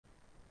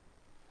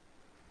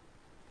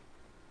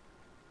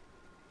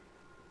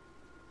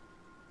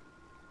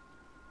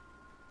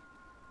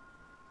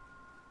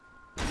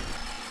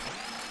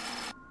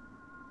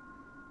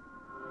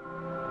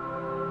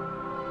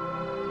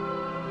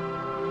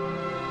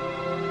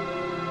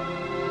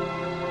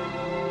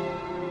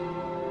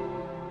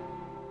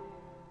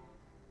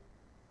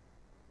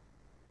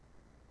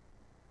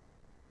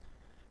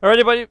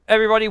Alright,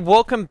 everybody,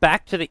 welcome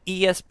back to the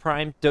ES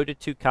Prime Dota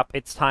 2 Cup.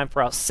 It's time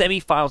for our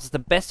semi-finals. It's the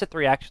best of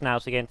three action now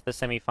to get into the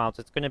semi-finals.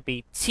 It's going to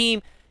be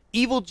Team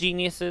Evil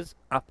Geniuses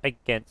up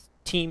against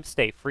Team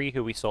Stay Free,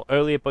 who we saw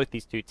earlier. Both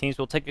these two teams.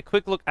 We'll take a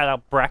quick look at our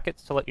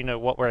brackets to let you know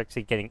what we're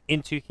actually getting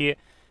into here.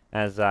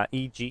 As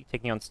EG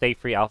taking on Stay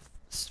Free, our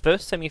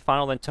first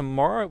semi-final. Then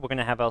tomorrow we're going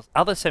to have our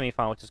other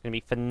semi-final, which is going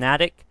to be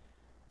Fnatic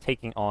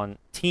taking on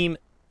Team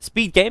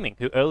Speed Gaming,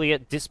 who earlier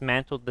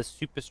dismantled the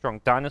super strong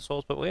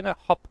dinosaurs. But we're going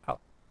to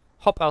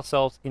hop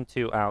ourselves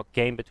into our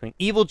game between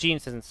Evil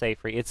Geniuses and Stay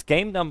Free. It's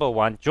game number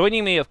 1.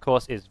 Joining me, of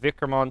course, is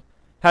Vikramon.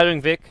 How are you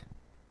doing, Vic?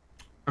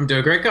 I'm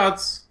doing great,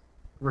 gods.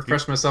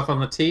 Refresh myself on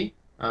the tee.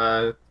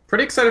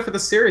 Pretty excited for the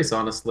series,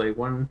 honestly.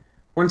 One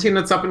team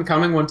that's up and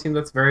coming, one team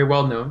that's very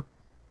well known.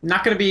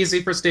 Not going to be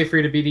easy for Stay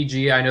Free to beat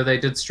EG. I know they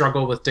did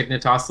struggle with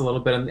Dignitas a little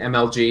bit in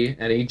MLG,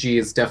 and EG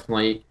is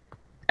definitely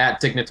at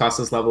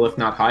Dignitas's level, if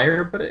not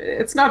higher, but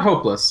it's not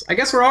hopeless. I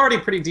guess we're already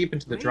pretty deep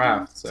into the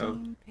draft, so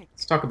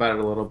let's talk about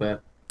it a little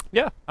bit.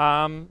 Yeah,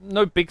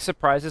 no big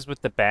surprises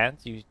with the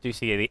bans. You do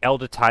see the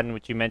Elder Titan,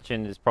 which you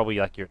mentioned is probably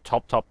like your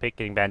top pick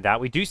getting banned out.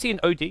 We do see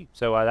an OD,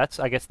 so that's,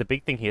 I guess, the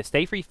big thing here.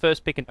 Stay Free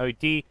first pick an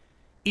OD.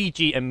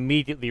 EG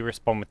immediately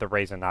respond with the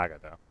Razor Naga,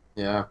 though.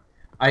 Yeah.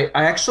 I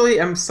actually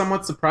am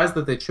somewhat surprised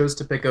that they chose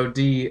to pick OD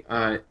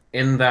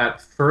in that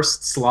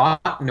first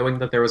slot, knowing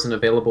that there was an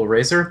available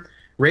Razor.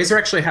 Razor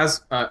actually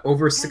has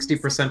over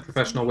 60%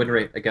 professional win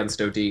rate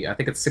against OD. I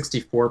think it's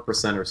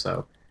 64% or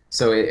so.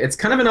 So it's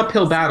kind of an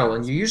uphill battle,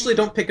 and you usually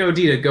don't pick OD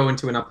to go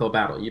into an uphill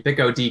battle. You pick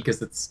OD because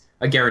it's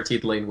a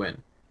guaranteed lane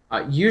win.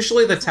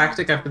 Usually the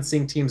tactic I've been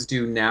seeing teams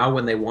do now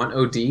when they want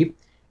OD,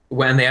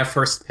 when they have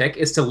first pick,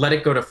 is to let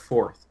it go to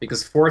fourth,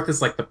 because fourth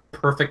is like the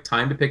perfect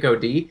time to pick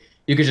OD.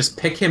 You could just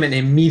pick him and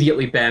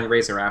immediately ban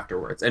Razor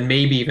afterwards, and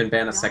maybe even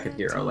ban a second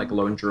hero, like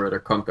Lone Druid or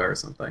Kunkka or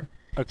something.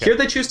 Okay. Here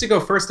they choose to go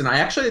first, and I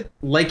actually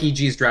like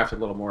EG's draft a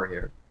little more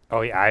here.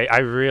 Oh yeah, I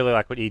really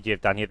like what EG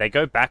have done here. They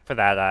go back for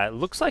that.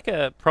 Looks like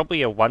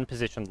probably a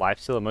one-position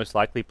lifestealer, most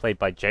likely played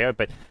by Jayo,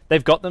 but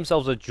they've got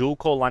themselves a dual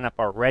core lineup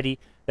already.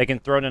 They can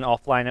throw in an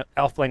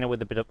offlaner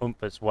with a bit of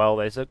oomph as well.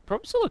 There's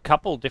probably still a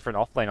couple different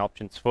offlane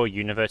options for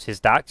Universe.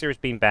 His Darkseer has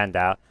been banned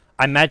out.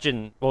 I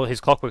imagine, well,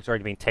 his Clockwork's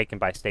already been taken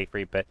by Stay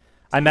Free, but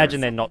I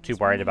imagine they're not too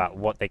worried about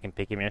what they can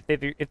pick him in.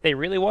 If they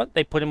really want,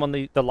 they put him on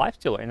the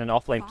lifestealer in an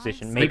offlane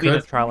position, maybe in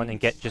a trial lane, and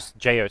get just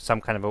Jayo some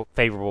kind of a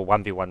favorable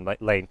 1v1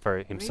 lane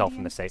for himself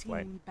in the safe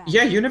lane.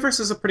 Yeah, Universe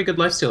is a pretty good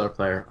lifestealer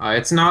player.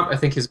 It's not, I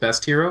think, his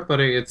best hero, but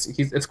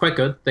it's quite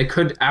good. They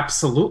could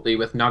absolutely,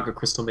 with Naga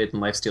Crystal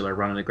Maiden lifestealer,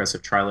 run an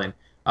aggressive tri lane.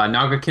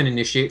 Naga can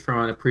initiate from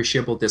an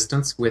appreciable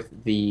distance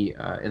with the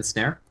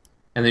ensnare,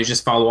 and then you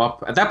just follow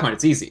up. At that point,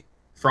 it's easy.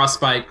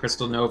 Frostbite,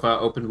 Crystal Nova,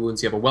 Open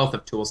Wounds, you have a wealth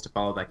of tools to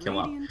follow that kill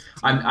up.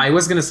 I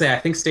was going to say, I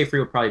think Stay Free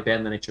would probably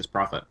ban the Nature's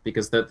Prophet,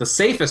 because the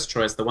safest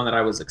choice, the one that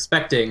I was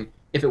expecting,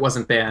 if it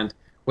wasn't banned,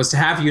 was to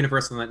have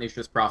Universe on that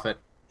Nature's Prophet,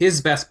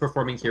 his best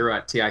performing hero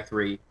at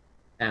TI3,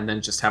 and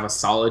then just have a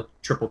solid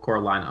triple core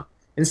lineup.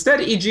 Instead,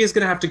 EG is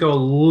going to have to go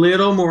a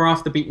little more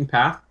off the beaten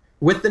path.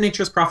 With the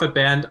Nature's Prophet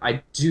banned,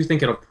 I do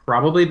think it'll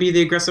probably be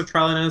the aggressive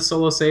trial lane and a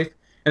solo safe.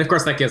 And of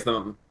course, that gives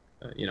them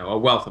a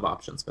wealth of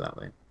options for that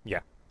lane. Yeah.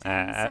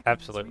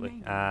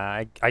 Absolutely.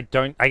 I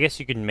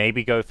guess you could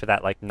maybe go for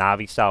that like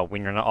Navi style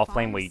win runner off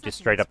lane where you just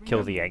straight up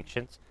kill the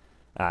ancients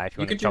if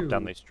you want to chop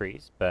down those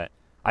trees. But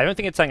I don't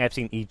think it's something I've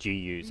seen EG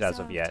use as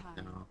of yet.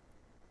 No.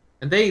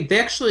 And they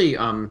actually,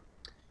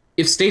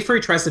 if Stay Free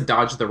tries to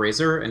dodge the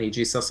Razor and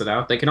EG suss it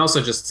out, they can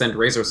also just send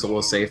Razor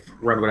solo safe,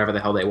 run whatever the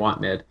hell they want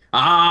mid.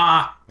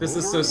 This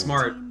is so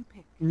smart.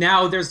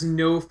 Now there's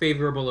no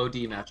favorable OD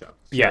matchup.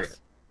 Yes.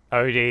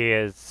 OD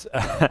is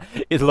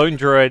Lone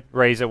Druid,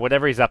 Razor,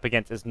 whatever he's up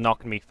against is not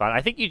going to be fun. I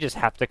think you just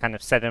have to kind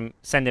of send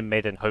him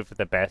mid and hope for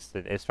the best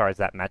as far as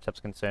that matchup's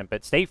concerned.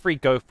 But Stay Free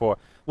go for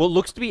what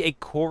looks to be a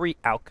Corey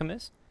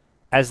Alchemist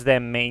as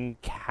their main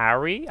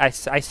carry. I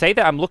say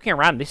that, I'm looking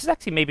around. This is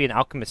actually maybe an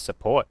Alchemist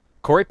support.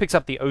 Corey picks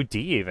up the OD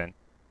even.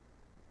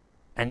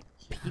 And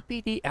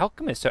PPD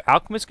Alchemist. So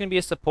Alchemist is going to be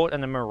a support,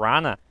 and the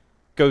Mirana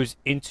goes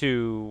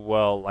into,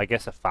 well, I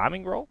guess a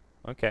farming role?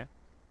 Okay.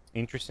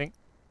 Interesting.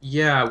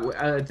 Yeah,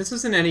 this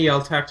is an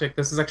NEL tactic.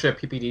 This is actually a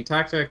PPD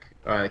tactic.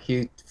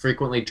 He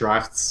frequently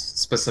drafts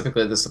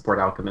specifically the support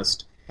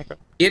Alchemist. Okay.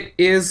 It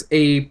is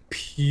a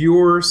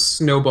pure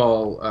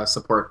snowball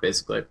support,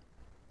 basically.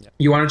 Yeah.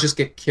 You want to just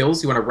get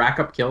kills. You want to rack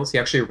up kills. He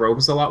actually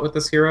roams a lot with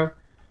this hero.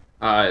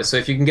 So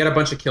if you can get a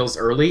bunch of kills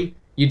early,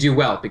 you do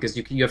well, because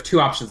you have two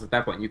options at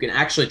that point. You can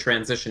actually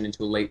transition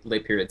into a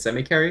late period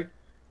semi-carry,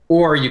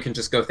 or you can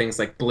just go things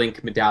like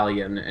Blink,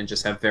 Medallion, and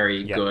just have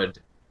very good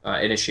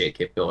initiate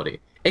capability.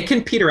 It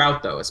can peter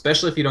out, though,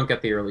 especially if you don't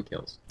get the early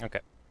kills. Okay.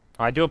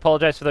 I do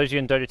apologize for those of you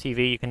in Dota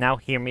TV. You can now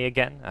hear me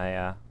again.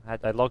 I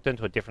logged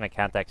into a different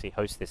account to actually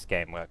host this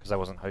game because I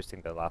wasn't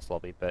hosting the last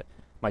lobby, but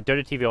my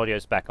Dota TV audio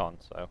is back on,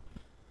 so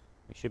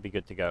we should be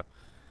good to go.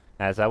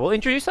 As we'll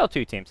introduce our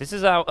two teams. This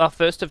is our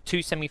first of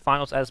two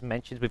semi-finals, as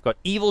mentioned. We've got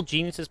Evil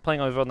Geniuses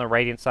playing over on the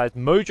Radiant side.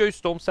 Mojo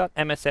Stormstart,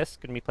 MSS,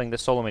 going to be playing the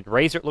solo mid.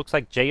 Razor, it looks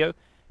like. Jayo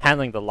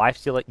handling the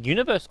Lifestealer.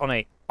 Universe on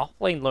a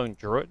off-lane lone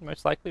druid,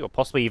 most likely, or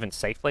possibly even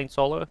safe lane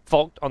solo.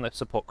 Fogged on the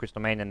support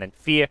Crystal Main, and then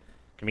Fear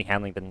can be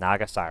handling the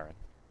Naga Siren.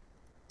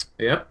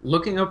 Yep,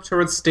 looking up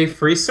towards Stay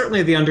Free.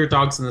 Certainly the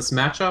underdogs in this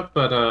matchup,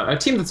 but a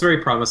team that's very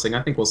promising.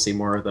 I think we'll see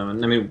more of them.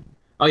 And I mean,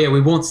 oh yeah,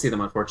 we won't see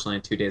them, unfortunately,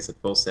 in 2 days at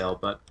Full Sail,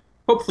 but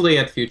hopefully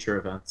at future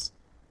events.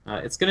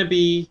 It's going to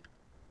be...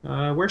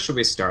 where should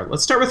we start?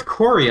 Let's start with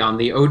Corey on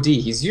the OD.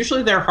 He's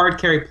usually their hard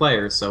carry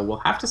player, so we'll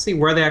have to see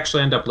where they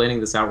actually end up laning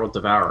this Outworld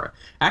Devourer.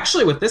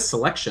 Actually, with this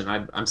selection,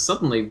 I'm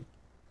suddenly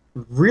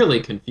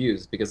really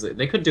confused, because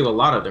they could do a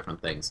lot of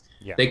different things.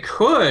 Yeah. They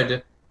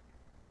could...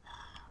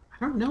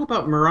 I don't know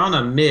about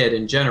Mirana mid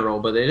in general,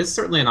 but it is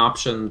certainly an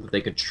option that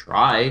they could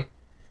try.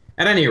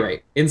 At any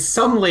rate, in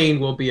some lane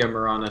will be a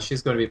Mirana.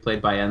 She's going to be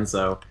played by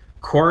Enzo.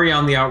 Corey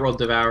on the Outworld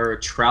Devourer,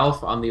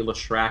 Tralf on the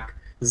Leshrac,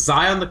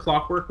 Zion the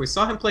Clockwork. We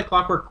saw him play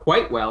Clockwork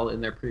quite well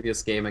in their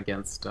previous game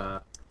against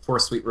For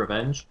Sweet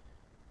Revenge.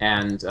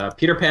 And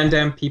Peter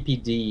Pandam,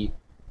 PPD,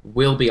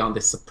 will be on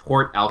the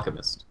support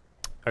Alchemist.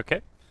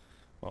 Okay.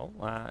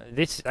 Well,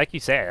 this, like you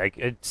say,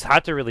 it's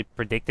hard to really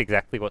predict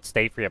exactly what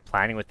Stay Free are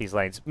planning with these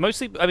lanes.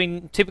 Mostly, I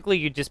mean, typically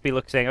you'd just be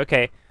saying,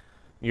 okay,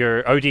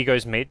 your OD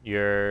goes mid,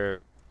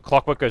 your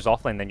Clockwork goes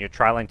offlane, then your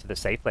tri-lane to the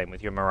safe lane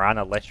with your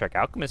Mirana, Leshrac,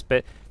 Alchemist,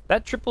 but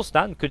that triple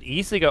stun could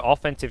easily go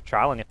offensive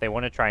tri-lane if they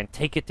want to try and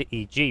take it to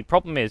EG.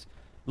 Problem is,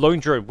 Lone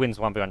Druid wins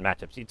 1v1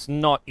 matchups. It's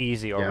not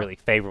easy or really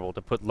favorable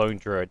to put Lone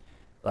Druid,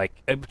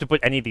 to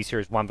put any of these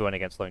heroes 1v1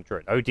 against Lone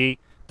Druid. OD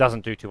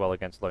doesn't do too well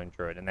against Lone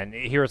Druid, and then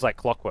heroes like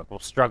Clockwork will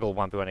struggle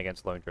 1v1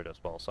 against Lone Druid as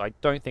well. So I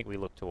don't think we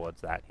look towards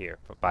that here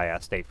by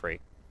Stay Free.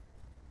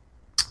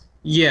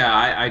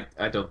 Yeah,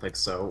 I don't think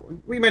so.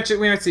 We might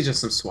see just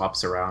some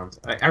swaps around.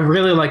 I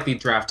really like the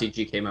draft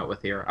EG came out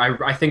with here.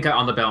 I think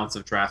on the balance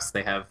of drafts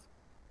they have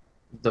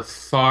the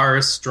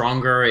far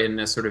stronger in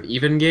a sort of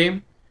even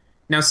game.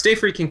 Now Stay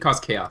Free can cause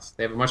chaos.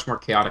 They have a much more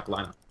chaotic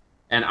lineup.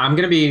 And I'm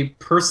going to be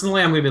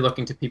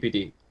looking to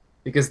PPD.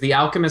 Because the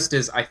Alchemist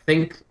is, I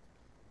think,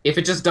 if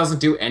it just doesn't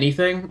do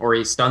anything, or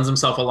he stuns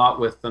himself a lot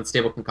with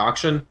Unstable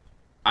Concoction,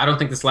 I don't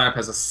think this lineup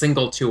has a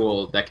single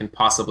tool that can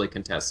possibly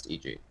contest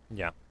EG.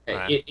 Yeah.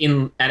 At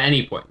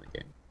any point in the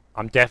game.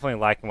 I'm definitely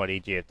liking what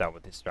EG have done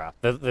with this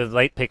draft. The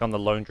late pick on the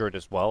Lone Druid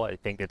as well, I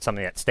think it's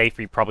something that Stay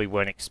Free probably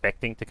weren't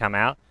expecting to come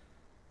out.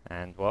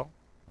 And, well,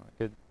 it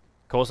could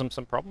cause them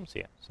some problems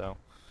here. So,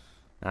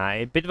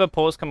 a bit of a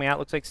pause coming out.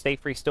 Looks like Stay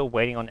Free still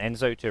waiting on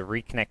Enzo to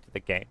reconnect to the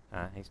game.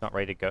 He's not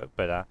ready to go,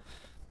 but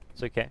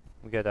it's okay.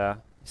 We got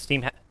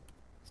Steam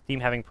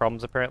having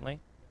problems, apparently.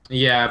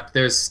 Yeah,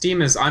 there's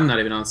Steam is... I'm not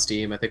even on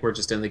Steam. I think we're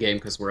just in the game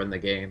because we're in the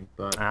game.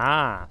 But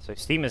so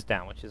Steam is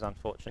down, which is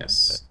unfortunate.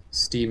 Yes, but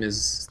Steam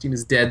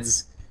is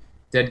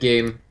dead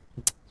game.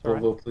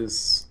 Volvo,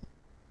 please.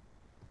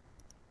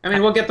 I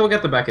mean, we'll get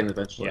them back in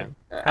eventually.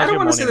 Yeah. I don't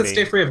want to say that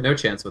Stay Free have no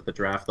chance with the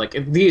draft. Like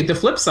the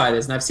flip side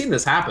is, and I've seen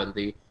this happen.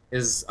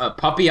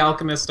 Puppy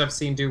Alchemist I've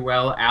seen do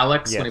well.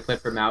 Alex, when he played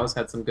for Mouse,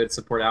 had some good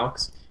support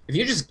Alex.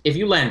 If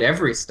you land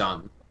every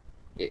stun,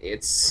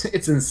 it's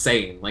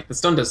insane. Like the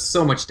stun does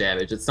so much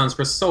damage. It stuns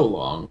for so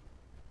long.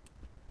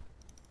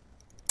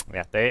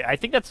 Yeah, I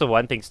think that's the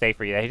one thing Stay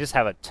Free. They just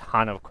have a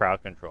ton of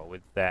crowd control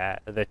with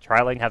the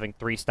tri-lane having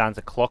 3 stuns,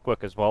 a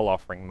Clockwork as well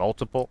offering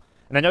multiple.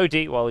 And then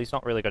OD, well, he's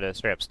not really got a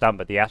straight up stun,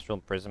 but the Astral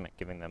Imprisonment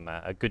giving them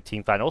a good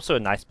team fight. And also a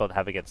nice spell to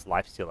have against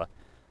Lifestealer,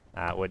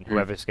 when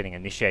whoever's getting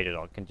initiated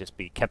on can just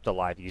be kept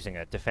alive using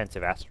a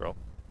defensive Astral.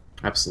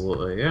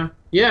 Absolutely, yeah.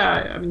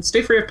 Yeah, I mean,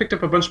 Stay Free have picked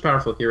up a bunch of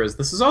powerful heroes.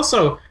 This is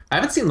also... I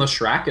haven't seen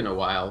Leshrac in a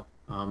while.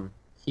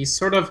 He's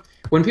sort of...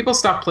 When people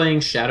stopped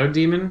playing Shadow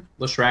Demon,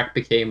 Leshrac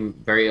became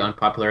very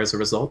unpopular as a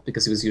result,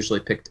 because he was usually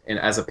picked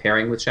as a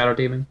pairing with Shadow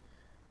Demon.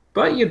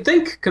 But you'd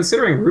think,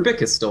 considering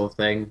Rubik is still a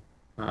thing,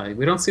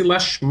 we don't see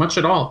Lesh much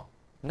at all.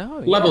 No,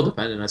 level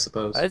dependent, I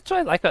suppose. That's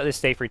what I like about this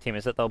Stay Free team,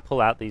 is that they'll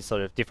pull out these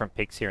sort of different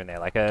picks here and there.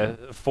 Like a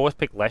 4th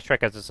pick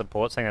Leshrac as a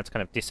support, something that's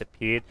kind of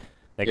disappeared.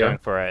 They're going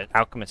for an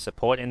Alchemist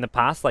support. In the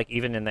past, like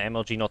even in the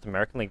MLG North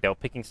American League, they were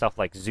picking stuff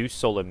like Zeus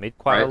solo mid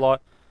quite a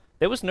lot.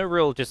 There was no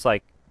real just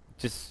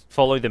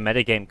follow the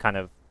metagame kind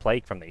of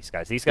play from these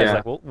guys. These guys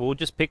like, we'll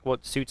just pick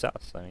what suits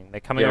us. I mean, they're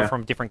coming over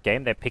from a different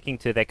game. They're picking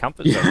to their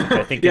comfort zone. Which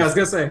I think I was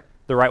gonna say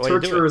the right way to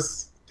do it.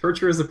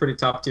 Torture is a pretty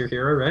top tier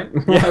hero, right?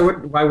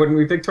 Why wouldn't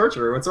we pick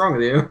Torturer? What's wrong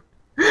with you?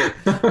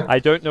 I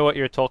don't know what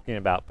you're talking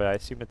about, but I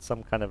assume it's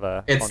some kind of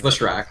a... It's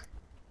Leshrac.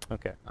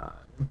 Okay.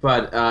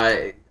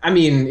 I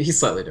mean, he's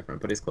slightly different,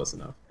 but he's close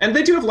enough. And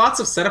they do have lots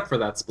of setup for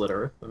that Split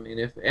Earth. I mean,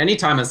 if any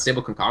time a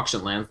Stable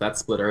Concoction lands that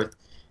Split Earth,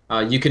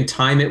 you can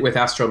time it with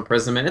Astral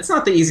Imprisonment. It's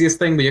not the easiest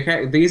thing,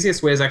 but the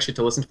easiest way is actually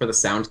to listen for the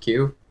sound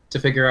cue to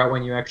figure out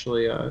when you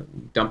actually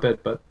dump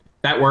it, but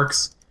that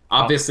works.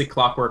 Obviously,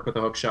 Clockwork with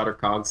a Hookshot or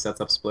Cogs sets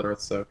up Split Earth,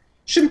 so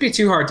shouldn't be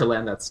too hard to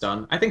land that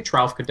stun. I think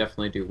Tralf could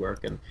definitely do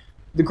work. And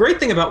the great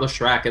thing about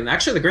Leshrac, and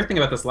actually the great thing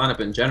about this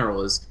lineup in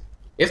general, is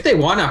if they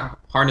want to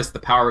harness the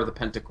power of the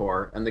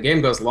Pentacore and the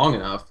game goes long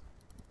enough,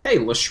 hey,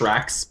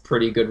 Leshrac's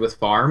pretty good with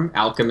farm,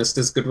 Alchemist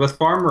is good with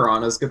farm,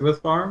 Mirana's good with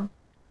farm.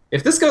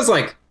 If this goes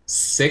like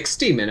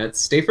 60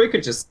 minutes, Stay Free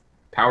could just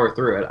power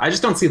through it. I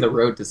just don't see the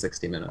road to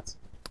 60 minutes.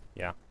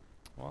 Yeah.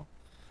 Well,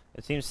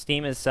 it seems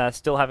Steam is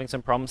still having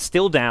some problems,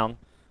 still down.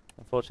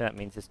 Unfortunately, that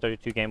means this Dota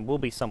 2 game will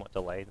be somewhat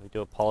delayed. We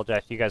do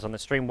apologize to you guys on the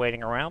stream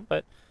waiting around,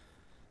 but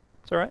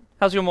it's alright.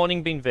 How's your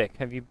morning been, Vic?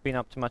 Have you been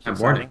up to much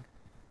exciting?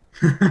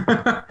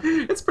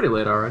 It's pretty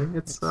late already.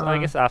 It's I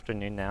guess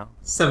afternoon now.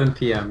 7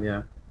 p.m.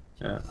 Yeah.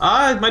 Yeah.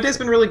 My day's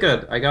been really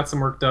good. I got some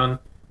work done.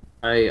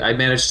 I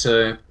managed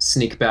to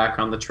sneak back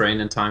on the train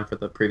in time for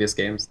the previous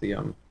games,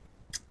 the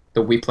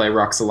We Play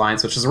Rocks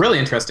Alliance, which is a really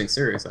interesting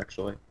series,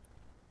 actually.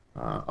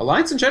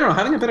 Alliance in general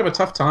having a bit of a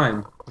tough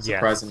time,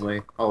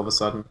 surprisingly, all of a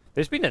sudden.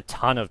 There's been a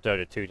ton of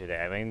Dota 2 today.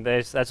 I mean,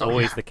 that's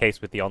always the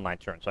case with the online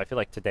tournament, so I feel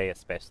like today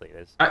especially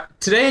there's...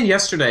 Today and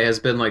yesterday has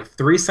been like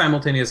 3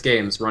 simultaneous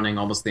games running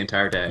almost the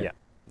entire day.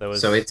 Yeah.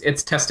 So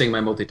it's testing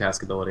my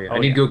multitask ability. I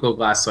need Google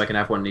Glass so I can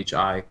have one in each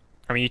eye.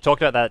 I mean, you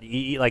talked about that,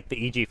 like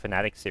the EG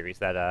Fnatic series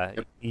that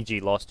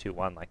EG lost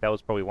 2-1. Like that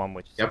was probably one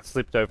which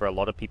slipped over a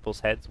lot of people's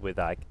heads with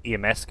like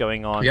EMS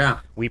going on,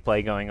 We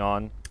Play going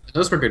on.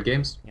 Those were good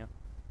games. Yeah.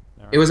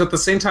 It was at the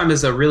same time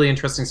as a really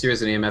interesting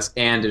series in EMS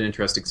and an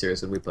interesting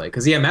series in We Play,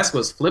 because EMS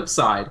was flip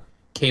side,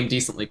 came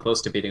decently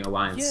close to beating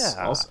Alliance.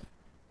 Also.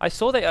 I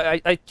saw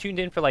that. I tuned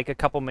in for like a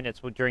couple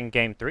minutes during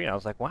Game 3, and I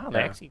was like, wow, they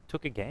actually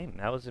took a game.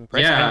 That was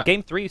impressive. Yeah. And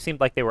Game 3 seemed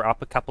like they were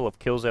up a couple of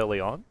kills early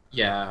on.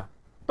 Yeah.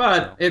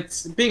 But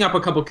it's being up a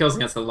couple kills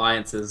against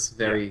Alliance is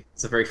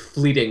it's a very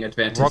fleeting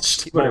advantage.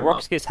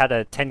 Rockskiss had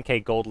a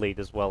 10k gold lead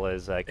as well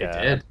as like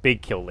a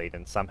big kill lead,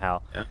 and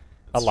somehow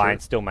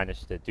Alliance still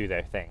managed to do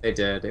their thing. They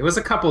did. It was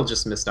a couple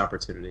just missed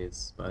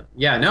opportunities, but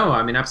yeah, no,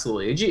 I mean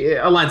absolutely.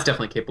 Alliance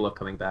definitely capable of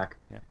coming back.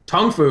 Yeah.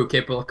 Tongfu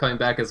capable of coming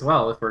back as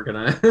well. If we're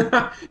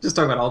gonna just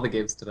talk about all the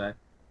games today,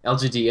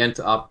 LGD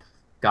ent up,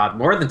 God,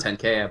 more than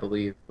 10k, I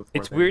believe.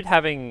 It's weird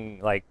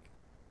having like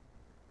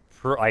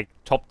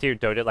top tier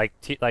Dota, like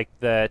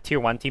the tier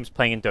 1 teams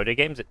playing in Dota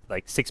games at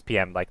like 6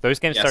 p.m. Like those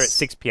games start at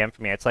 6 p.m.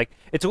 for me. It's like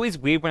it's always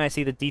weird when I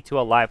see the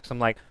D2L live because I'm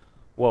like,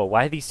 whoa,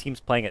 why are these teams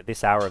playing at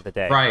this hour of the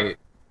day? Right.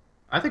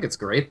 I think it's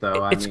great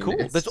though. It's cool.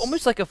 There's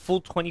almost like a full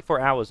 24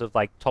 hours of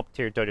like top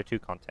tier Dota 2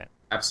 content.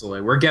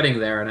 Absolutely, we're getting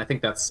there, and I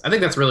think that's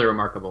really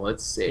remarkable.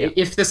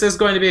 If this is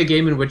going to be a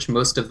game in which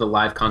most of the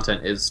live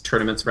content is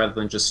tournaments rather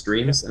than just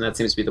streams, and that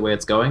seems to be the way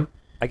it's going.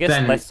 I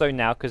guess less so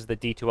now because the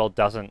D2L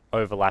doesn't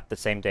overlap the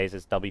same days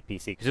as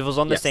WPC. Because if it was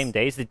on the same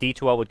days, the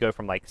D2L would go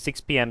from like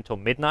 6 p.m. till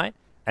midnight,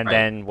 and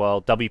then,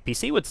 well,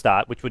 WPC would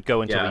start, which would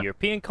go until the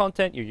European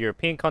content. Your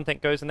European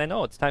content goes, and then,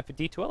 it's time for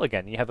D2L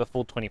again. You have a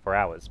full 24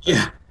 hours. But...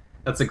 Yeah,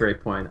 that's a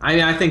great point. I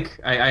mean, I think,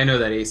 I know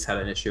that Ace had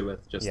an issue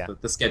with just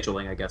the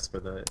scheduling, I guess, for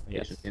the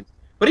Asian teams.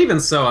 But even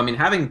so, I mean,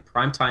 having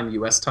primetime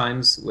US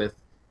times with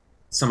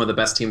some of the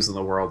best teams in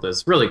the world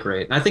is really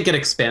great. And I think it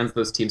expands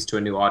those teams to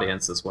a new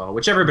audience as well,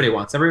 which everybody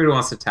wants. Everybody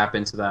wants to tap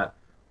into that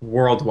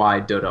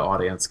worldwide Dota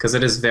audience because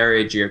it is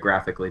very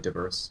geographically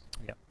diverse.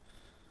 Yeah.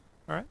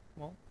 All right.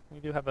 Well, we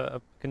do have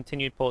a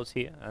continued pause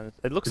here. And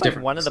it looks like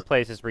one of the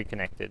players is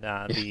reconnected.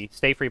 The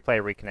Stay Free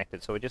player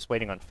reconnected. So we're just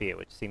waiting on Fear,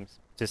 which seems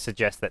to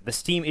suggest that the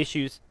Steam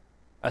issues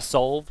are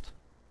solved.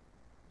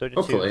 Dota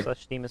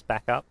 2/Steam is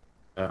back up.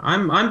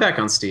 I'm back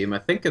on Steam. I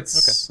think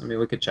it's. I mean,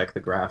 we could check the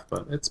graph,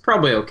 but it's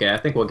probably okay. I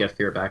think we'll get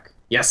Fear back.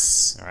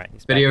 Yes. All right.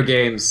 Video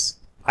games.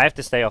 I have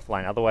to stay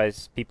offline,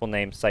 otherwise people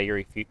name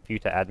Sayuri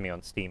Futa add me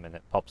on Steam and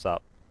it pops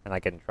up, and I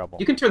get in trouble.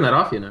 You can turn that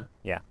off, you know.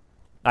 Yeah,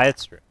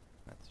 that's true.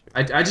 That's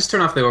true. I just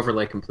turn off the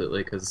overlay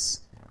completely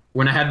because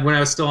when I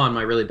was still on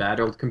my really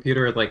bad old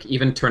computer, like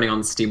even turning on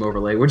the Steam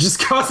overlay would just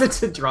cause it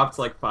to drop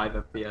to like 5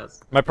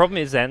 FPS. My problem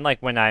is then like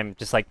when I'm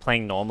just like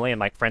playing normally and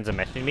like friends are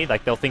messaging me,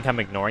 like they'll think I'm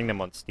ignoring them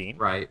on Steam.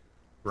 Right.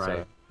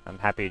 So I'm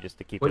happy just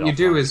to keep what it you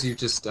do is you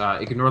just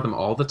ignore them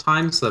all the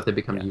time so that they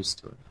become used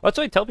to it. Well, that's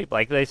what I tell people.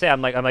 Like they say,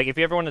 I'm like, if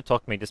you ever want to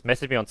talk to me, just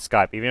message me on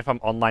Skype, even if I'm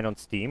online on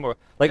Steam, or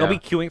like I'll be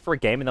queuing for a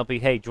game and they'll be,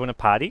 hey, do you want to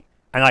party?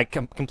 And I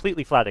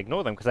completely flat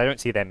ignore them because I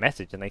don't see their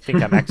message and they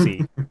think I'm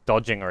actually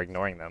dodging or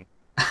ignoring them.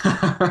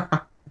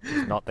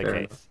 It's not the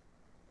case.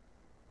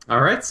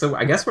 All right, so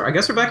I guess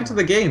we're back into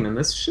the game, and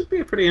this should be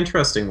a pretty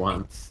interesting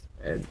one.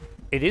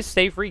 It is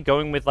Stay Free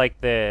going with like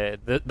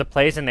the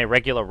players in their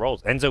regular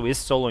roles. Enzo is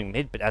soloing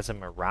mid, but as a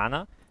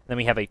Mirana. Then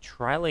we have a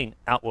tri-lane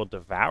Outworld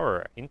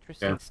Devourer.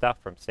 Interesting stuff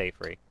from Stay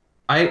Free.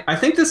 I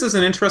think this is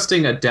an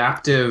interesting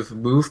adaptive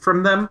move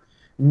from them.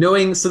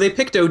 So they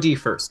picked OD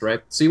first,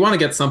 right? So you want to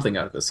get something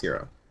out of this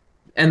hero.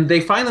 And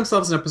they find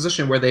themselves in a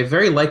position where they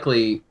very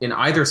likely, in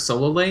either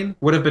solo lane,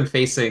 would have been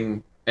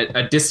facing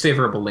a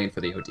disfavorable lane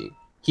for the OD.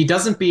 He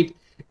doesn't beat...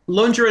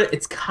 Lone Druid,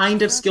 it's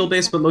kind of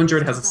skill-based, but Lone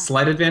Druid has a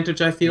slight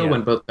advantage, I feel,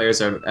 when both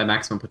players are at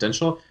maximum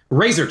potential.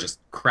 Razor just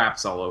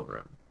craps all over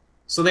him.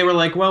 So they were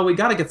like, well, we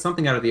got to get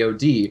something out of the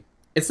OD.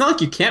 It's not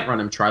like you can't run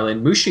him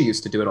tri-lane. Mushi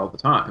used to do it all the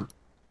time.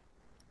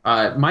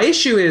 My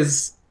issue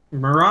is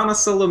Mirana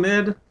solo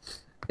mid.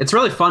 It's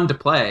really fun to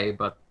play,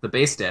 but the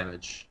base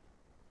damage...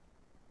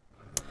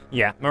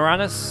 Yeah,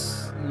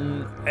 Mirana's...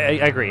 I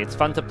agree, it's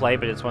fun to play,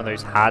 but it's one of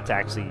those hard to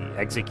actually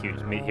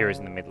execute heroes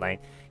in the mid lane.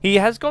 He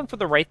has gone for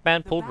the Wraith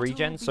Band pulled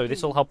regen, so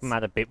this will help him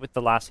out a bit with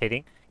the last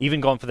hitting. Even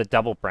gone for the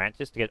double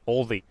branches to get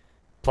all the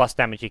plus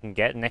damage you can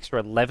get, an extra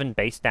 11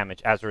 base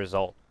damage as a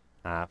result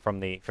from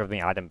the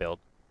item build.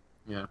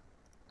 Yeah.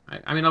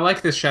 I mean, I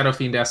like this Shadow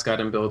Fiend-esque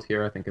item build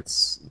here. I think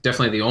it's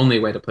definitely the only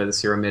way to play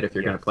this hero mid if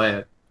you're going to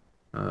play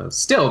it.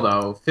 Still,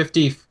 though,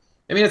 50...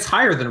 I mean, it's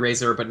higher than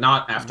Razor, but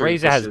not after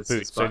Razor has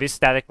boots, so this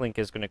static link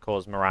is going to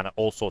cause Mirana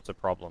all sorts of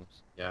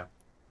problems. Yeah.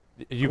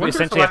 You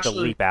essentially have to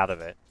leap out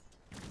of it.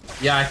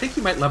 Yeah, I think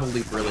you might level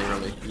leap really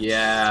early.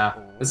 Yeah.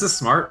 This is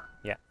smart.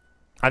 Yeah.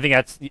 I think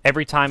that's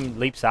every time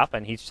leaps up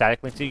and he's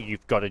static linked you,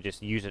 you've got to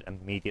just use it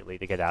immediately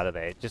to get out of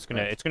there. It's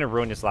gonna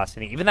ruin his last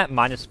inning. Even that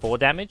 -4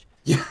 damage.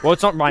 Yeah. Well,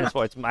 it's not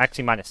 -4. It's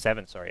actually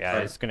 -7. Sorry. Yeah,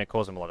 right. It's gonna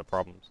cause him a lot of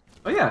problems.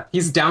 Oh yeah,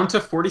 he's down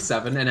to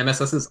 47 and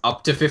MSS is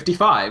up to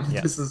 55.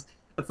 Yeah.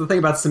 That's the thing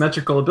about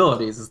symmetrical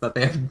abilities is that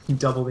they have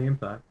double the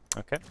impact.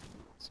 Okay.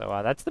 So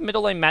that's the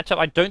middle lane matchup.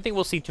 I don't think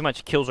we'll see too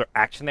much kills or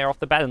action there off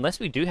the bat, unless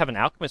we do have an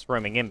Alchemist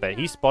roaming in, but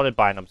he's spotted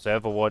by an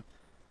Observer Ward,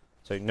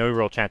 so no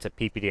real chance of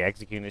PPD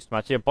executing this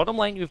much here. Bottom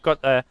lane, we've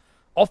got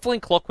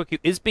offlane Clockwork, who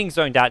is being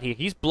zoned out here.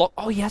 He's blocked.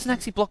 Oh, he hasn't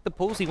actually blocked the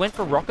pulls. He went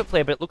for Rocket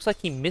Flare, but it looks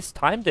like he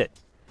mistimed it.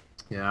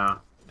 Yeah,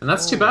 and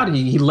that's too bad.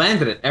 He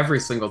landed it every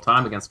single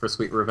time against For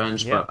Sweet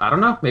Revenge, but I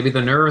don't know. Maybe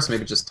the nerves,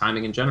 maybe just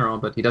timing in general,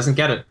 but he doesn't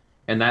get it.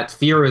 And that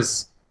fear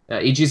is...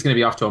 EG is going to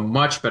be off to a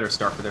much better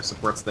start for their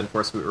supports than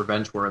For Sweet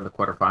Revenge were in the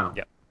quarterfinal.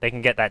 Yep. They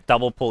can get that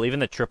double pull, even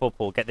the triple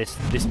pull, get this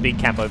big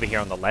camp over here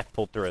on the left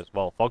pulled through as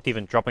well. Fogged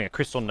even dropping a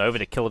Crystal Nova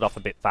to kill it off a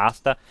bit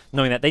faster,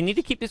 knowing that they need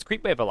to keep this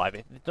creep wave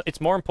alive.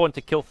 It's more important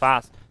to kill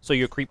fast, so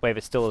your creep wave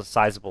is still a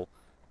sizable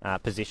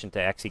position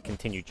to actually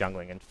continue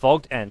jungling. And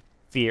Fogged and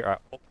Fear are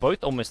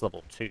both almost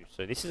level 2,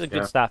 so this is a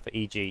good start for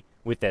EG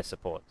with their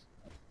supports.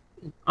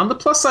 On the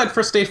plus side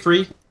for Stay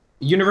Free,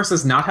 Universe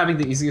is not having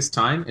the easiest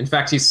time. In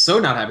fact, he's so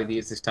not having the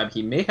easiest time,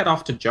 he may head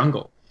off to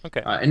jungle.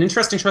 Okay. An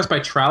interesting choice by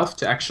Tralf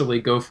to actually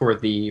go for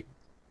the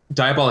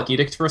Diabolic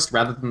Edict first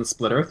rather than the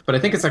Split Earth, but I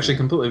think it's actually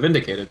completely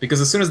vindicated,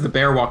 because as soon as the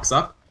bear walks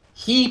up,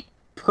 he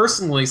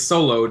personally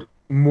soloed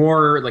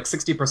more, like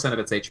 60% of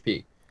its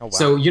HP. Oh, wow.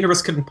 So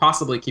Universe couldn't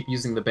possibly keep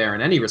using the bear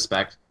in any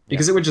respect,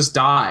 because it would just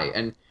die.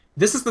 And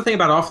this is the thing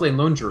about offlane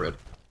Lone Druid.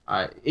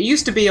 It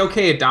used to be,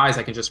 okay, it dies,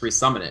 I can just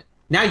resummon it.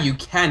 Now you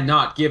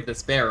cannot give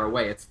this bear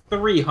away. It's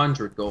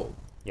 300 gold.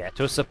 Yeah,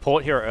 to a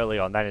support hero early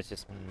on, that is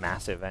just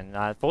massive.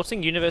 And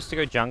forcing Universe to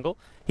go jungle,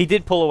 he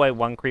did pull away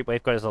one creep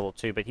wave, got his level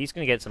 2, but he's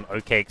going to get some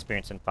okay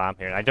experience in farm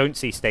here. And I don't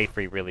see Stay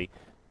Free really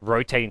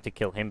rotating to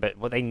kill him, but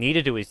what they need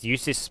to do is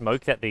use this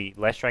smoke that the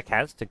Leshrac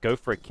has to go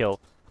for a kill,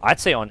 I'd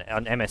say on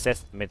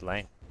MSS mid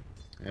lane.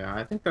 Yeah,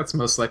 I think that's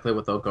most likely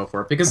what they'll go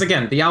for. Because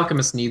again, the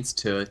Alchemist needs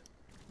to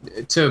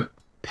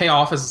pay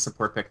off as a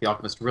support pick. The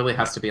Alchemist really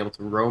has to be able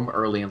to roam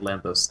early and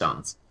land those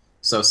stuns.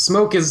 So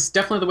smoke is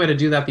definitely the way to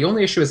do that. The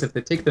only issue is if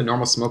they take the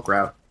normal smoke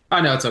route.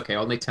 Oh, no, it's okay.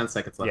 Only 10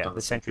 seconds left on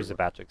the sentry's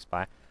about to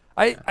expire.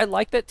 I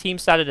like that team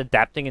started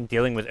adapting and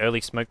dealing with early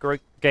smoke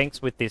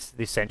ganks with this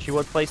sentry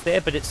ward placed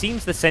there, but it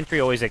seems the sentry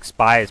always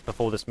expires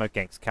before the smoke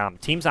ganks come.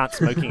 Teams aren't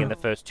smoking in the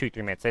first 2-3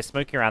 minutes. They're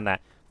smoking around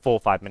that 4 or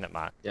 5 minute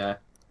mark. Yeah.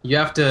 You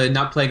have to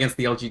not play against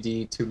the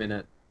LGD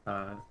 2-minute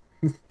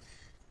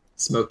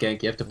smoke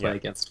gank. You have to play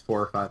against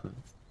 4 or 5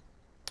 minutes.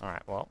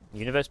 Alright, well,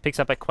 Universe picks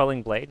up a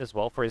Quelling Blade as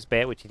well for his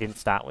bear, which he didn't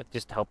start with,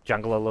 just to help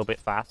jungle a little bit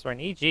faster.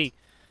 And EG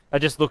are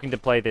just looking to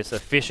play this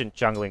efficient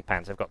jungling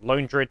pans. They've got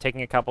Lone Druid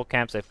taking a couple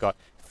camps, they've got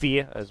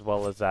Fear as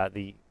well as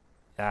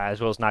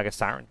Naga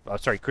Siren.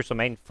 Crystal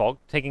Maiden Fog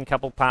taking a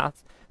couple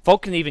paths.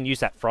 Fog can even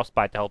use that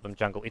Frostbite to help him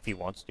jungle if he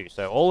wants to.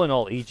 So all in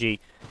all, EG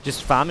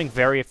just farming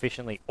very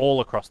efficiently all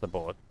across the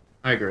board.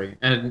 I agree.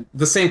 And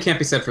the same can't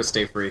be said for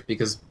Stay Free,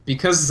 because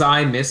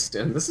Zai missed,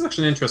 and this is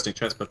actually an interesting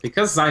choice, but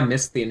because Zai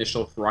missed the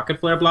initial Rocket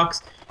Flare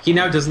blocks, he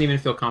now doesn't even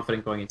feel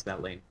confident going into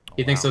that lane.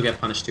 He thinks he'll get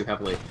punished too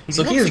heavily.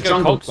 So he is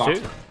jungle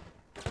blocked.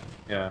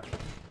 Yeah.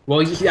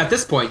 Well, at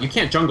this point, you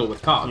can't jungle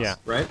with Cogs,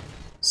 right?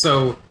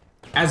 So,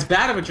 as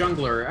bad of a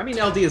jungler, I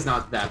mean, LD is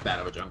not that bad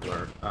of a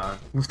jungler.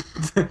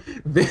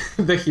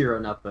 The hero,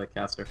 not the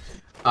caster.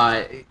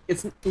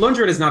 Lone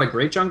Druid is not a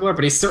great jungler,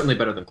 but he's certainly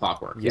better than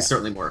Clockwork. He's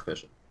certainly more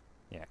efficient.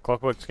 Yeah,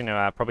 Clockwork's going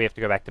to probably have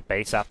to go back to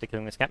base after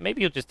killing this camp. Maybe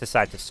he'll just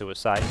decide to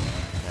suicide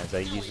as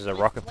he uses a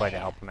Rocket Flare to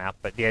help him out.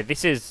 But yeah,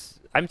 this is...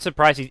 I'm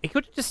surprised he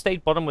could have just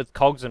stayed bottom with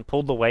Cogs and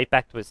pulled the wave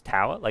back to his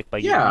tower, like by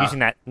using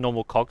that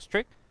normal Cogs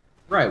trick.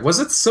 Right.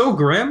 Was it so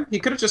grim? He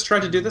could have just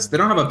tried to do this. They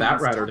don't have a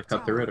Bat Rider to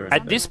cut through it or anything.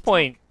 At this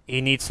point,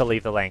 he needs to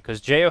leave the lane because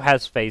Jo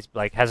has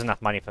has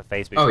enough money for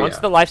phase boots. Once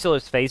the Lifesteal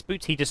has phase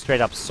boots, he just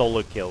straight up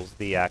solo kills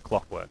the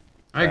Clockwork.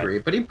 I agree,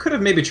 but he could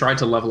have maybe tried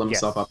to level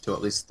himself up to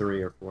at least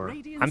 3 or 4.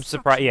 I'm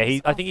surprised. Yeah,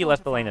 I think he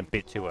left the lane a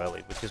bit too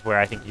early, which is where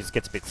I think he just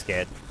gets a bit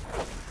scared.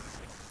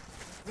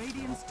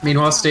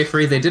 Meanwhile, Stay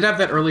Free, they did have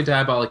that early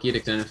Diabolic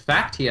Edict, and in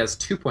fact, he has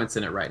 2 points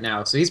in it right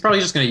now, so he's probably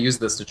just going to use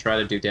this to try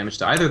to do damage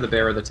to either the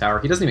bear or the tower.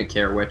 He doesn't even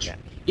care which.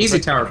 Easy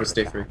tower for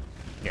Stay Free.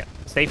 Yeah,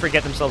 Stay Free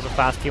get themselves a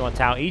fast T1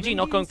 tower. EG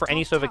not going for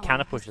any sort of a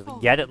counter pushes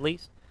yet, at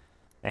least.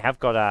 They have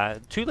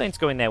got 2 lanes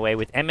going their way,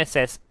 with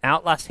MSS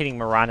Outlast hitting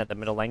Mirana at the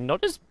middle lane.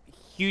 Not as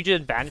huge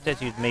advantage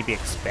as you'd maybe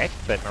expect,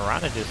 but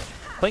Mirana just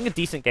playing a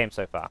decent game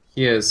so far.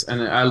 He is,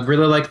 and I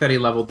really like that he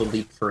leveled the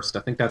leap first. I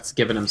think that's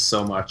given him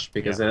so much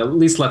because it at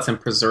least lets him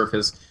preserve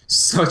his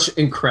such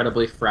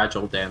incredibly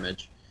fragile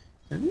damage.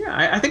 And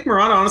yeah, I think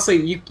Mirana,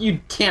 honestly, you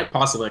can't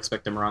possibly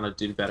expect a Mirana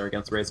to do better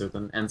against Razor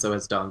than Enzo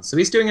has done. So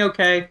he's doing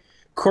okay.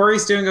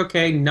 Corey's doing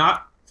okay,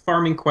 not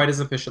farming quite as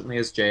efficiently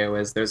as Jo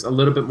is. There's a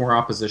little bit more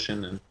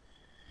opposition, and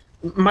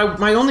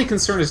my only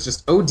concern is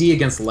just OD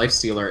against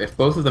Lifestealer. If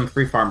both of them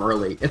free farm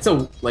early, it's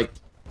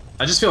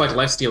I just feel like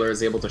Lifestealer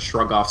is able to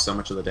shrug off so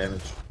much of the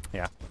damage.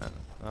 Yeah,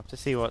 we'll have to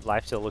see what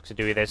Lifestealer looks to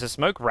do. There's a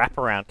smoke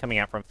wraparound coming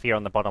out from Fear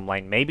on the bottom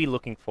lane, maybe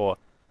looking for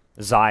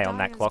Zai on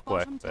that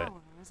Clockwork, but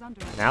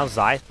now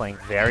Zai's playing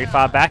very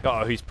far back.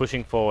 Oh, who's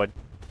pushing forward?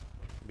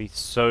 Be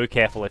so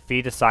careful. If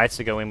Fear decides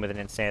to go in with an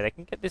Insanity, they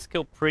can get this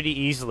kill pretty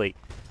easily,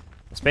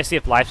 especially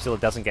if Lifestealer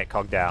doesn't get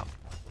cogged out.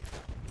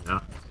 Yeah.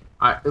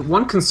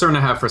 One concern I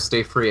have for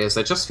Stay Free is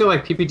I just feel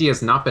like PPD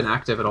has not been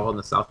active at all in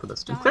the South for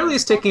this. And clearly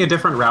he's taking a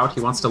different route. He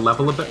wants to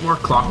level a bit more.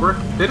 Clockwork,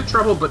 bit of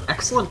trouble, but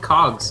excellent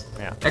cogs.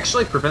 Yeah.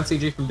 Actually prevents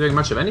EG from doing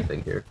much of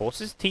anything here.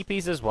 Forces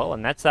TPs as well,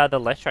 and that's the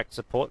Leshrac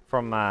support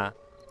from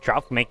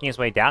Trout making his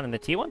way down. And the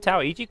Tier 1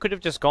 tower, EG could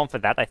have just gone for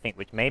that, I think,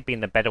 which may have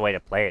been the better way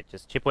to play it.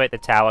 Just chip away at the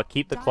tower,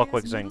 keep the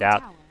Clockwork zoned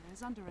out.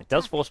 It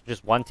does force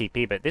just one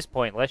TP, but at this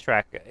point,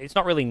 Leshrac, it's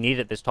not really needed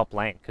at this top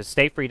lane, because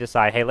Stay Free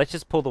decide, hey, let's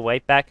just pull the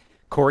weight back.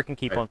 Corey can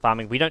keep on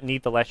farming. We don't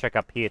need the Leshrac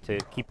up here to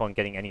keep on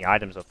getting any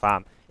items or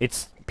farm.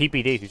 It's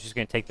PPD who's just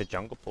going to take the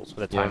jungle pulls for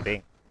the time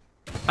being.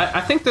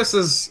 I think this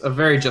is a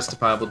very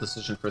justifiable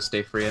decision for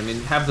Stay Free. I mean,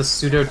 have the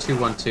pseudo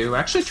 2-1-2.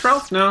 Actually,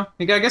 Trelf, no.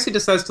 I guess he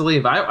decides to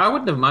leave. I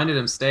wouldn't have minded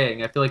him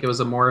staying. I feel like it was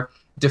a more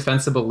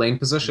defensible lane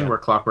position where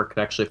Clockwork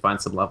could actually find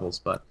some levels,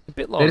 but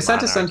they decided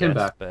to send him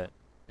back. But...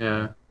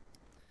 Yeah.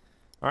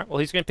 Alright, well,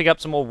 he's going to pick up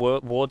some more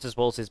wards as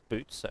well as his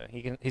boots, so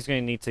he's going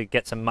to need to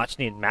get some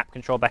much-needed map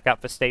control back up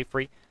for Stay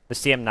Free. The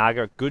CM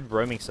Naga, a good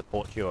roaming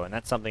support duo, and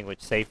that's something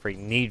which Stay Free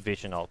need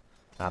vision of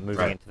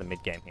moving into the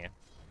mid-game here.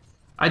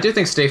 I do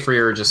think Stay Free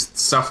are just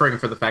suffering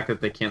for the fact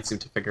that they can't seem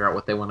to figure out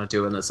what they want to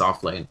do in this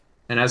off lane.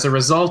 And as a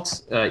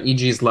result,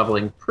 EG's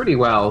leveling pretty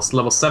well. It's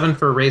level 7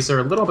 for Razor,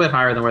 a little bit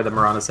higher than where the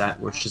Mirana's at,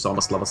 which is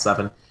almost level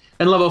 7.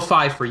 And level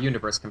 5 for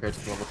Universe compared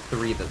to the level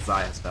 3 that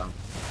Zai has found.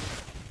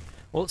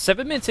 Well,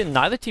 7 minutes in,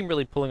 neither team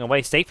really pulling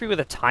away. Stay Free with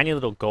a tiny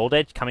little gold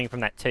edge coming from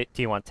that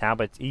Tier 1 tower,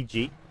 but it's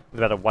EG with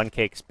about a 1k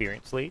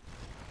experience lead.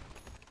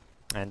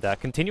 And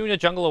continuing to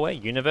jungle away,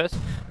 Universe,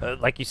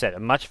 like you said, a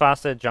much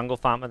faster jungle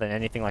farmer than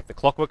anything like the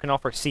Clockwork can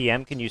offer.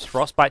 CM can use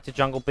Frostbite to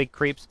jungle big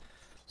creeps.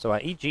 So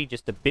EG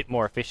just a bit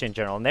more efficient in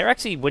general. And they're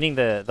actually winning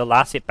the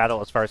last hit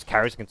battle as far as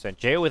carries are concerned.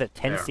 Jo with a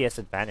 10 CS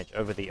advantage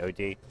over the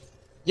OD.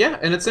 Yeah,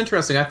 and it's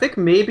interesting. I think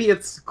maybe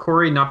it's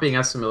Corey not being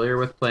as familiar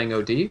with playing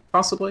OD,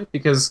 possibly,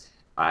 because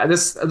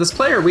this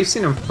player, we've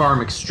seen him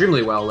farm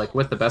extremely well, like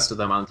with the best of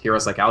them on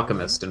heroes like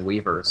Alchemist and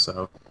Weaver,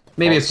 so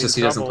maybe it's just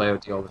he doesn't play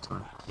OD all the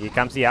time. Here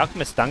comes the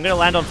Alchemist. Stun going to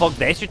land on Fog.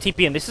 There's your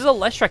TP, and this is a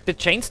Leshrac. The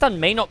chain stun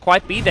may not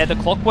quite be there. The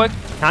Clockwork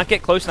can't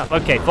get close enough.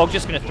 Okay, Fog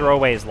just going to throw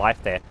away his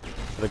life there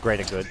for the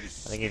greater good. I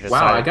think he decided...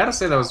 Wow, I gotta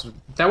say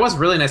that was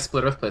really nice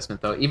split earth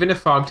placement, though. Even if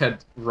Fog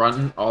had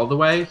run all the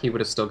way, he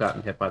would have still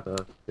gotten hit by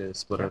the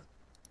split earth.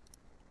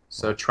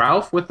 So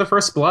Trouf with the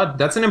first blood.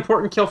 That's an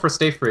important kill for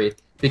Stay Free,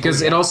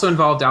 because it also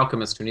involved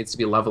Alchemist, who needs to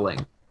be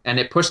leveling. And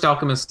it pushed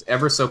Alchemist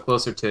ever so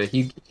closer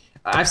to...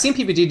 I've seen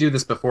PPD do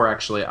this before,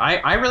 actually.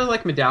 I really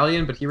like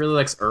Medallion, but he really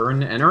likes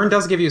Urn, and Urn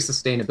does give you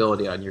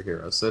sustainability on your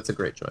heroes, so it's a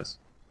great choice.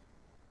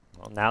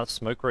 Well, now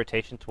smoke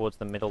rotation towards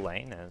the middle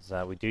lane, as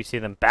we do see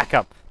them back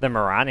up the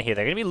Mirana here.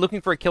 They're going to be looking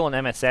for a kill on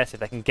MSS if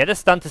they can get a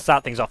stun to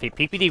start things off here.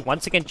 PPD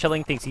once again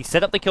chilling things. He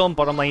set up the kill on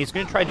bottom lane. He's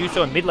going to try to do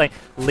so in mid lane.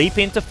 Leap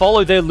in to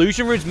follow. The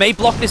illusion runes may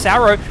block this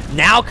arrow.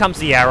 Now comes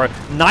the arrow.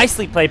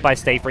 Nicely played by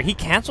Stay Free. He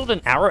cancelled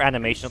an arrow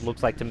animation, it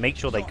looks like, to make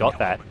sure they got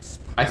that.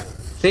 I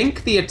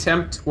think the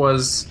attempt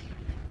was...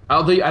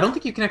 Although I don't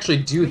think you can actually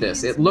do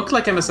this. It looked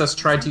like MSS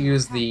tried to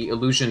use the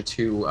illusion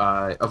to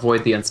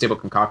avoid the unstable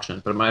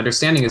concoction, but my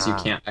understanding is you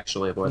can't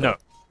actually avoid it. No,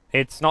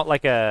 it's not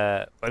like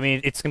a... I mean,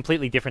 it's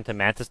completely different to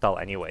Manta style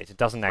anyways. It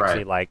doesn't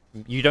actually, like...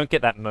 You don't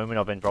get that moment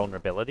of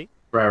invulnerability.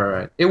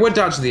 Right. It would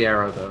dodge the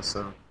arrow, though,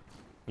 so...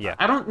 Yeah.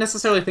 I don't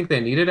necessarily think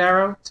they needed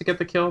arrow to get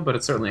the kill, but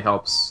it certainly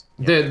helps.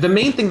 Yeah. The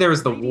main thing there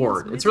is the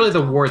ward. It's really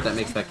the ward that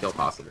makes that kill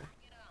possible.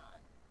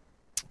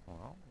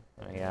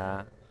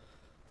 Well,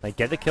 they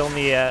get the kill in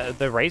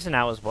the Razor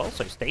now as well,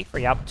 so Stay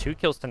Free up 2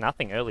 kills to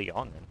nothing early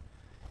on.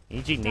 And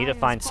EG need to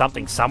find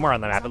something somewhere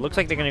on the map. It looks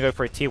like they're going to go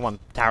for a Tier 1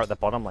 tower at the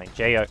bottom lane.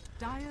 Jo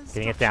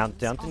getting it down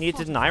to near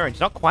to deny range.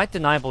 Not quite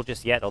deniable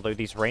just yet, although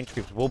these range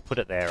creeps will put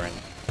it there.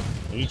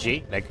 And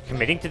EG, they're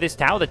committing to this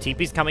tower. The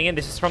TP's coming in.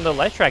 This is from the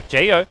Leshrac.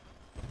 Jo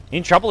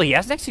in trouble. He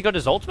hasn't actually got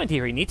his ultimate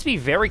here. He needs to be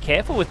very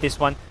careful with this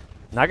one.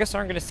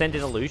 Nagasaran going to send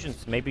in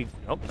illusions. Maybe...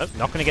 Oh, nope,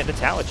 not going to get the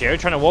tower. Jo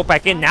trying to walk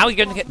back in. Now he's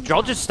going to get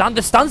Dodge's stun.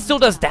 The stun still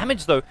does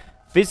damage, though.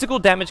 Physical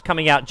damage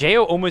coming out.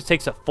 Jo almost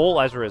takes a fall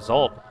as a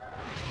result.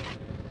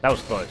 That was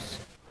close.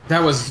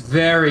 That was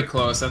very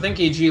close. I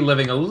think EG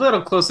living a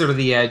little closer to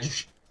the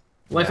edge.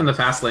 Life in the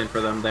fast lane for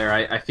them there.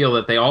 I feel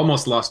that they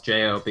almost lost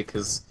Jo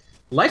because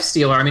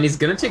Lifestealer, I mean, he's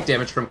going to take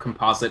damage from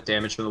composite,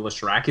 damage from the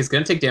Leshrac. He's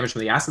going to take damage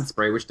from the Acid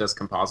Spray, which does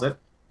composite.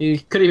 He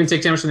could even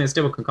take damage from the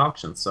Unstable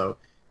Concoction, so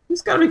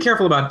he's got to be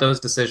careful about those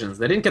decisions.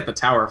 They didn't get the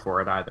tower for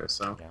it either,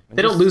 so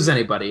they don't lose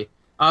anybody.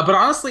 But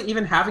honestly,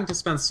 even having to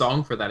spend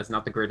Song for that is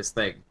not the greatest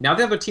thing. Now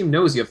the other team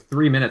knows you have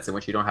 3 minutes in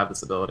which you don't have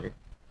this ability.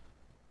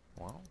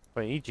 Well,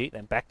 for EG,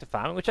 then back to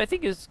farming, which I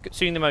think is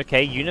suiting them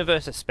okay.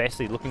 Universe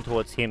especially looking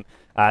towards him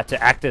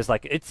to act as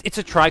like, it's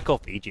a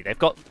tricore for EG. They've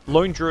got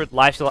Lone Druid,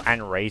 Lifestealer,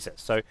 and Razor,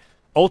 so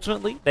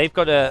ultimately, they've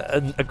got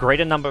a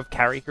greater number of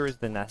carry heroes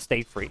than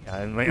Stay Free,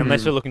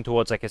 unless you're looking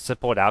towards like a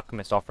support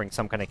Alchemist offering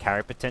some kind of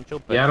carry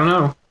potential. But yeah, I don't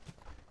know.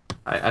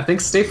 I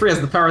think Stay Free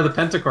has the power of the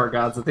Pentacore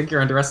gods. I think you're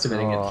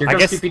underestimating it. Here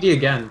goes PPD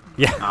again.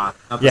 Yeah,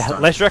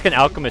 Leshrac and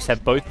Alchemist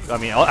have both. I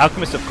mean,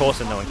 Alchemist of course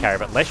are no one carry,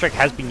 but Leshrac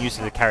has been used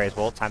as a carry as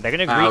well. They're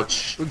going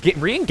to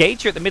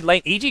re-engage here at the mid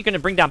lane. EG going to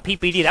bring down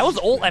PPD. That was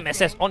all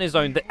MSS on his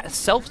own. The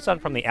self-stun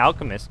from the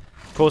Alchemist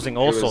causing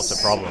all sorts of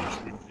problems.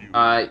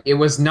 It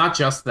was not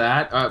just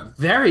that.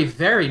 Very,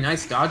 very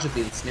nice dodge of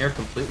the ensnare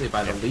completely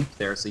by the leap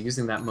there, so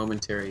using that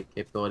momentary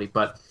capability.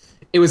 But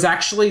it was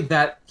actually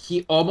that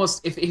he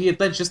almost, if he had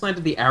just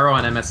landed the arrow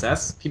on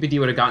MSS, PPD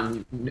would have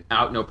gotten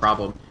out no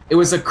problem. It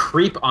was a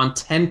creep on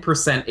 10%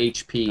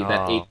 HP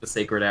that ate the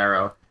Sacred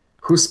Arrow.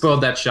 Who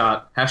spoiled that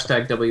shot?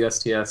 Hashtag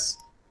WSTS.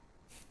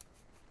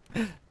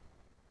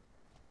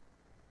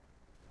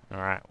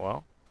 Alright,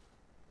 well.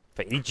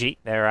 For EG,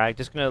 they're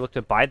just going to look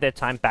to bide their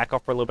time, back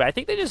off for a little bit. I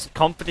think they're just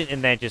confident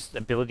in their just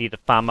ability to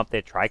farm up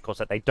their tricores,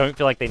 that they don't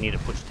feel like they need to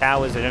push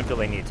towers, they don't feel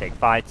they need to take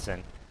fights,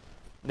 and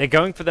they're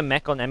going for the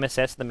mech on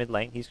MSS in the mid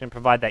lane. He's going to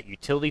provide that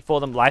utility for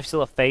them.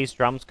 Lifestealer, Phase,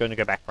 Drum's going to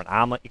go back for an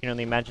armlet, you can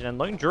only imagine, and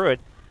Lone Druid,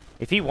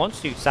 if he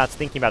wants to, starts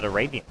thinking about a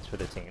Radiance for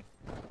the team.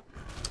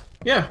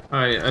 Yeah,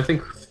 I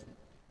think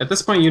at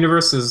this point,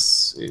 Universe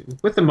is,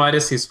 with the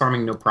Midas, he's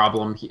farming no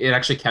problem. It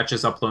actually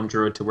catches up Lone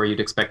Druid to where you'd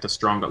expect a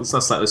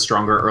slightly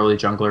stronger early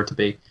jungler to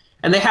be.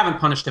 And they haven't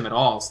punished him at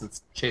all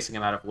since chasing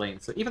him out of lane.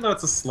 So even though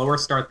it's a slower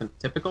start than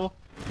typical,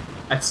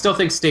 I still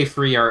think Stay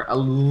Free are a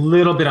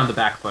little bit on the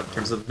back foot in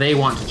terms of they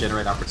want to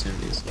generate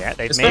opportunities. Yeah,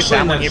 they've made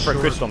that one here for a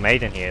Crystal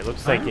Maiden here. It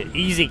looks like an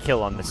easy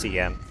kill on the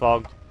CM.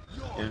 Fogged.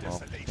 Yeah.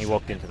 Well, he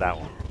walked into that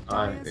one.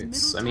 I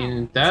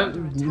mean, that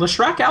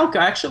Leshrac Alka,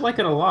 I actually like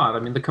it a lot. I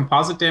mean, the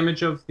composite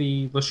damage of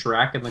the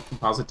Leshrac and the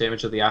composite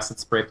damage of the Acid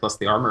Spray plus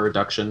the armor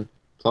reduction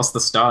plus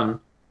the stun.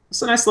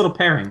 It's a nice little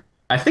pairing.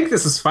 I think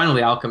this is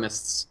finally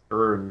Alchemist's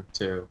turn,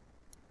 too.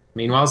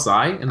 Meanwhile,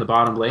 Zai in the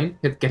bottom lane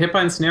get hit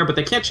by Ensnare, but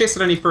they can't chase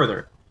it any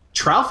further.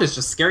 Tralf is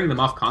just scaring them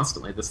off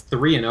constantly, this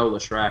 3-0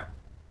 Leshrac.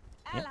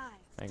 Yep,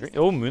 I agree.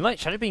 Oh, Moonlight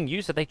Shadow being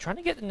used. Are they trying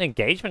to get an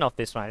engagement off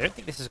this one? I don't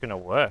think this is going to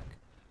work.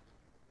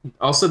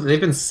 Also, they've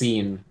been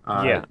seen.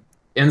 Yeah.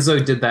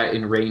 Enzo did that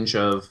in range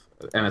of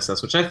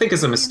MSS, which I think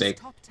is a mistake.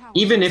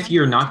 Even if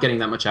you're not getting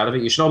that much out of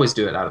it, you should always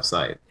do it out of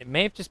sight. It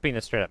may have just been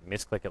a straight-up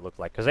misclick, it looked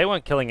like, because they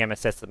weren't killing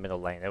MSS in the middle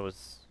lane. It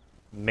was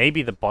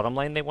maybe the bottom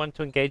lane they wanted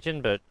to engage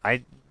in, but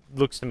it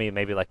looks to me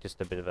maybe like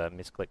just a bit of a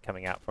misclick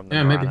coming out from the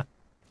Mirana.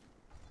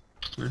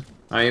 Maybe.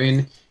 I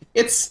mean,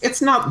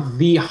 it's not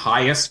the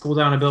highest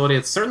cooldown ability.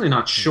 It's certainly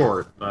not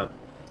short, but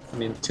I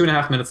mean,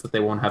 2.5 minutes that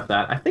they won't have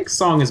that. I think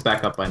Song is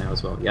back up by now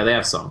as well. Yeah, they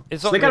have Song.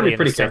 It's not really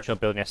an essential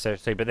build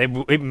necessarily, but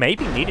it may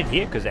be needed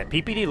here because that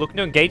PPD looking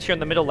to engage here in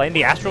the middle lane.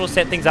 The Astral will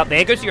set things up.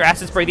 There goes your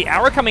Acid Spray. The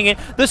arrow coming in.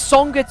 The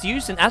Song gets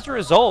used, and as a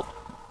result,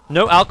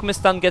 no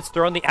Alchemist stun gets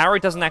thrown. The arrow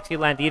doesn't actually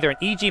land either, and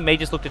EG may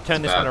just look to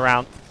turn this one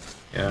around.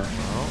 Yeah.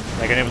 Oh,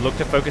 they're going to look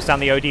to focus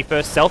down the OD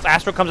first. Self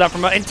Astral comes out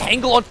from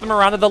Entangle onto the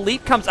Mirana. The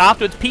leap comes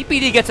afterwards.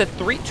 PPD gets a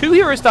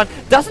 2-hero stun.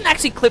 Doesn't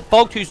actually clip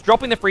Fogged, who's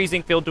dropping the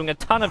freezing field, doing a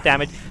ton of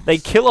damage. They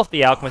kill off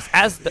the Alchemist,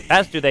 as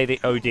do they the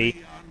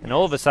OD. And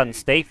all of a sudden,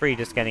 Stay Free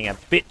just getting a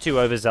bit too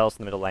overzealous in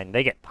the middle lane.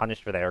 They get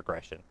punished for their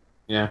aggression.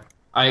 Yeah.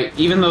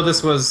 Even though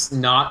this was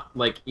not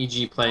like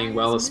EG playing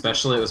well,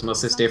 especially, it was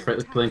mostly Stay Free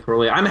playing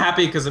poorly. I'm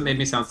happy because it made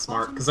me sound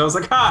smart. Because I was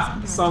like,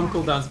 Song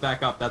cooldown's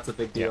back up. That's a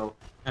big deal.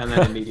 Yep. And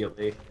then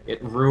immediately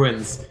it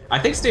ruins. I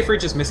think Stay Free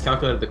just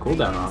miscalculated the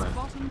cooldown on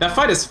it. That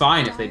fight is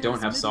fine if they don't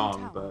have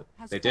Song, but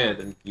they did,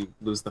 and you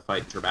lose the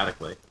fight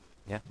dramatically.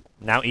 Yeah.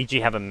 Now EG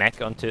have a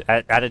mech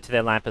added to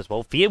their lamp as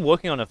well. Fear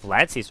working on a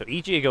Vladzy, so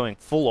EG are going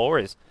full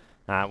auras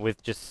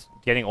with just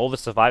getting all the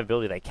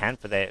survivability they can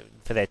for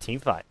their team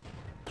fight.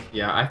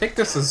 Yeah, I think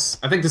this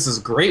is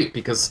great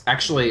because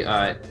actually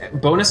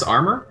bonus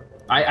armor.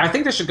 I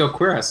think they should go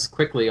Cuirass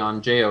quickly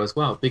on Jo as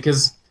well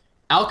because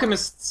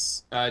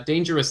Alchemist's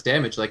dangerous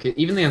damage, like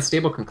even the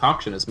unstable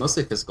concoction, is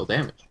mostly physical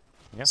damage.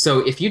 Yep.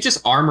 So if you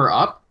just armor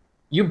up,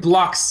 you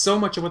block so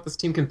much of what this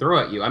team can throw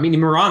at you. I mean,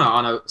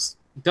 Mirana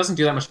doesn't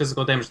do that much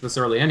physical damage this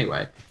early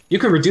anyway. You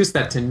can reduce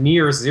that to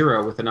near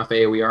 0 with enough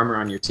AoE armor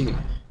on your team.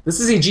 This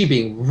is EG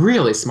being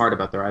really smart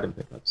about their item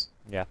pickups.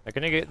 Yeah, they're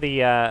going to get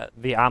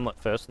the armlet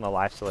first on the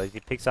Lifestealer as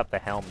he picks up the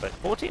helm, but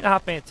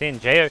 14.5 minutes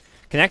in, Jo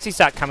can actually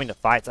start coming to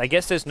fights. I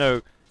guess there's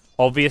no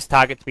obvious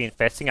target to be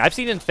infesting. I've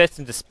seen infest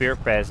into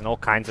Spirit Bears and all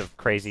kinds of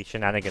crazy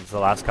shenanigans the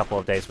last couple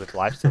of days with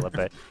Lifestealer,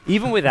 but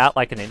even without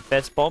like an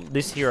infest bomb,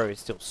 this hero is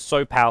still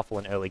so powerful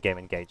in early game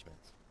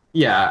engagements.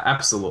 Yeah,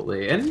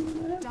 absolutely.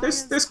 And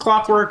there's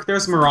Clockwork,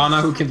 there's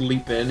Mirana who can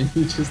leap in and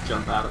you just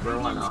jump out of her,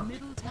 why not?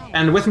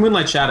 And with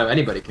Moonlight Shadow,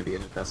 anybody can be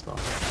an infest ball.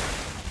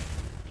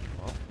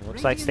 Well,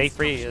 looks like Stay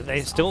Free,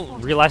 they're still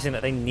realizing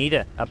that they need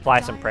to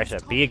apply some pressure,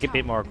 be a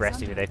bit more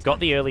aggressive. They've got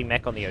the early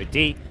mech on the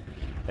OD,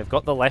 they've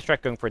got the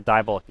Leshrac going for a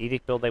Diabolic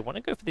Edict build. They want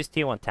to go for this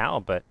tier 1 tower,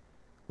 but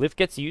Lift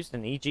gets used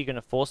and EG going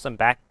to force them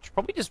back.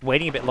 Probably just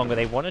waiting a bit longer.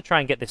 They want to try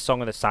and get this Song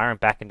of the Siren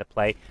back into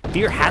play.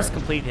 Fear has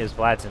completed his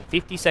Vlads and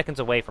 50 seconds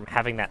away from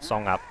having that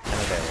song up and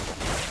available.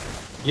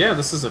 Yeah,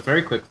 this is a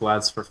very quick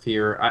Vlads for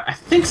Fear. I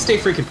think Stay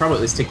Free can probably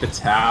at least take the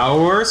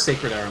tower.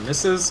 Sacred Arrow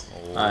misses.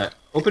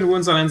 Open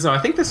wounds on Enzo. I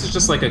think this is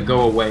just like a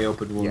go away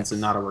open wounds and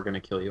not a we're going to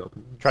kill you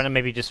open wounds. Trying to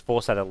maybe just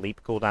force out a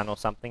leap cooldown or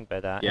something,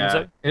 but yeah,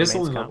 Enzo it is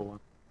only calm. level 1.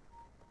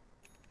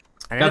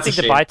 And I think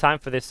the buy time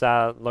for this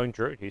Lone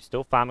Druid, who's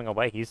still farming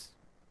away. He's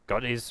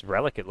got his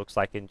relic, it looks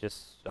like, in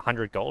just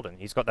 100 gold, and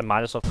he's got the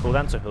Midas off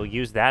cooldown, so he'll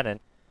use that, and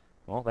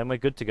well, then we're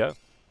good to go.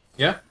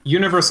 Yeah,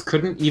 Universe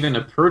couldn't even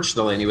approach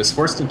the lane. He was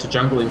forced into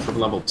jungling from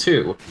level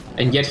 2,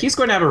 and yet he's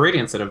going to have a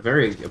Radiance at a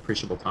very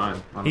appreciable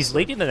time. Honestly. He's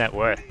leading the net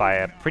worth by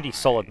a pretty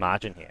solid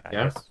margin here, I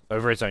guess,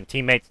 over his own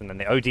teammates, and then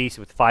the ODs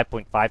with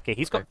 5.5k.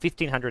 He's got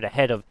 1,500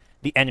 ahead of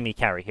the enemy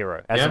carry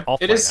hero as an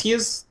off-laner. He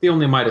is the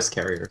only Midas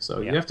carrier,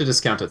 so you have to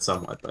discount it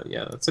somewhat, but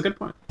yeah, that's a good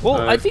point.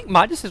 Well, I think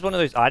Midas is one of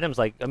those items,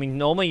 like, I mean,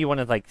 normally you want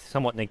to, like,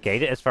 somewhat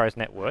negate it as far as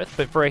net worth,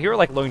 but for a hero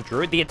like Lone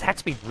Druid, the attack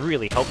speed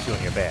really helps you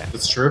on your bear.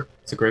 That's true.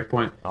 It's a great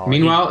point.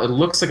 Meanwhile, it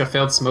looks like a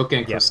failed smoke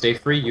gank from Stay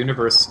Free.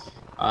 Universe.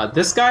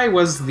 This guy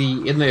was in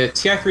the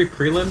TI3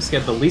 prelims, he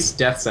had the least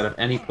deaths out of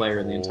any player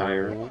in the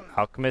entire...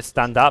 Alchemist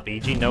stunned up.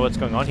 EG know what's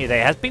going on here.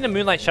 There has been a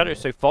Moonlight Shadow,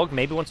 so Fog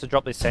maybe wants to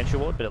drop this Sentry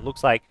Ward, but it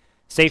looks like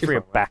Stay Free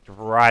are backed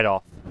right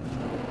off.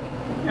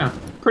 Yeah,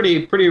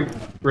 pretty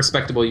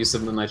respectable use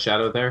of Moonlight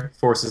Shadow there.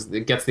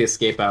 It gets the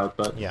escape out,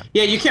 but yeah,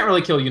 you can't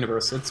really kill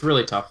Universe. It's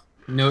really tough.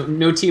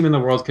 No team in the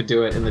world could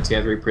do it in the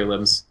TI3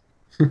 prelims.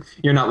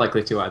 You're not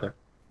likely to either.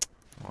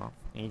 Well,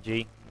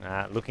 EG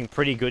looking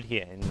pretty good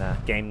here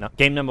in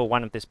game number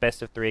 1 of this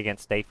best of 3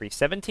 against Stay Free.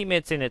 17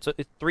 minutes in, it's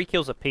 3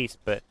 kills apiece,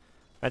 but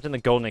imagine the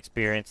golden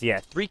experience. Yeah,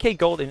 3k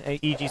gold in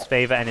EG's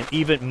favor and an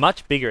even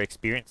much bigger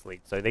experience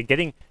lead. So they're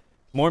getting,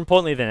 more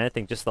importantly than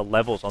anything, just the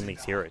levels on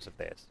these heroes of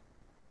theirs.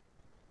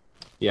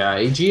 Yeah,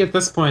 AG at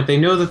this point, they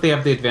know that they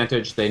have the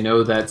advantage. They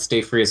know that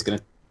Stay Free is going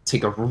to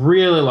take a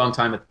really long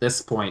time at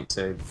this point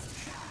to...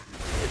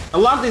 A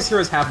lot of these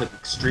heroes have the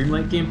extreme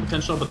late game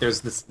potential, but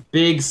there's this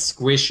big,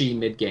 squishy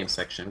mid-game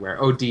section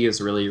where OD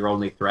is really your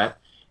only threat.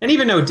 And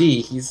even OD,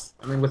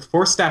 with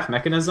Force Staff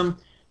Mechanism,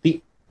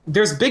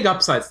 there's big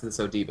upsides to this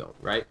OD build,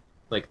 right?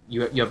 Like,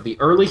 you have the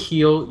early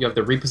heal, you have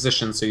the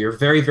reposition, so you're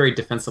very, very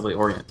defensively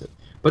oriented.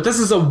 But this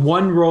is a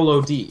one-roll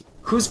OD.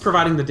 Who's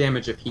providing the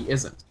damage if he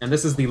isn't? And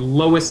this is the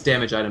lowest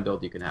damage item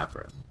build you can have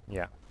for him.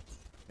 Yeah.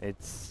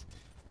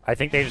 I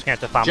think they're just going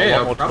to have to farm a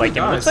lot more to late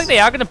game. It looks like they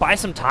are going to buy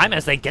some time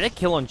as they get a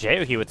kill on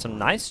Jao here with some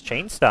nice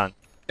chain stun.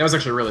 That was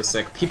actually really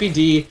sick.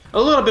 PPD,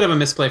 a little bit of a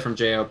misplay from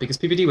Jao because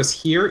PPD was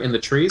here in the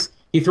trees.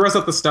 He throws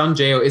out the stun.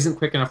 Jao isn't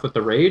quick enough with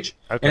the rage.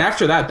 Okay. And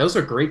after that, those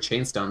are great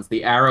chain stuns.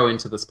 The arrow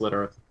into the split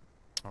earth.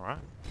 All right.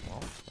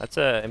 Well, that's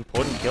an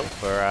important kill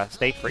for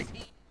Stay Free.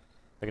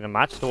 They're going to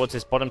march towards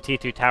this bottom tier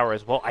 2 tower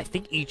as well. I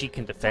think EG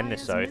can defend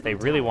this, though, if they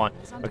really want...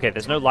 Okay,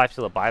 there's no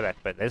Lifestealer buyback,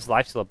 but there's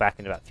Lifestealer back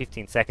in about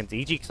 15 seconds.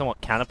 EG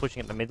somewhat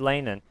counter-pushing at the mid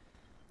lane, and...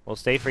 Well,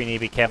 Stay Free need to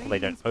be careful they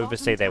don't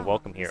overstay their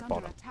welcome here at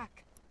bottom.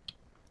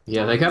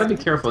 Yeah, they gotta be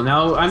careful.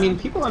 Now, I mean,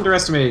 people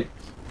underestimate...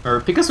 Or,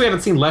 because we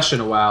haven't seen Lesh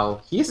in a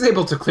while, he's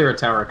able to clear a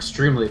tower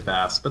extremely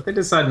fast, but they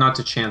decide not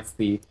to chance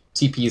the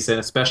TPs in,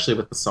 especially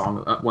with the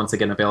song once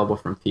again available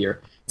from Fear.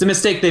 It's a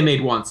mistake they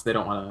made once. They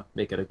don't want to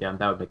make it again.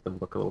 That would make them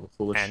look a little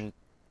foolish. And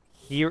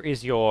here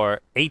is your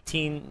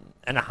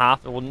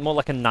 18.5, or more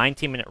like a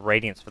 19-minute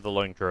Radiance for the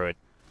Lone Druid.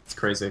 It's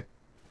crazy.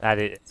 That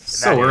is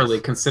so early,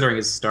 considering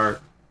his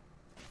start.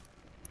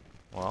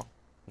 Well,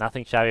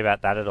 nothing shabby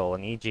about that at all.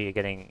 And EG are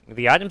getting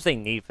the items they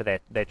need for their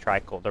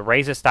Tricore. The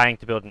Razor starting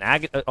to build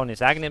on his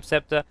Aghanim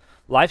Scepter.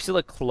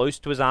 Lifestealer close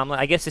to his Armlet.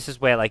 I guess this is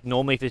where, like,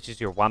 normally if this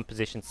is your one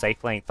position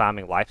safe lane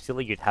farming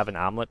Lifestealer, you'd have an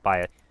Armlet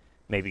by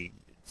maybe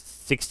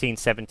 16,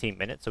 17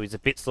 minutes, so he's a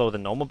bit slower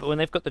than normal, but when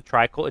they've got the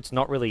Tricore, it's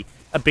not really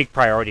a big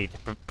priority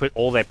to put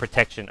all their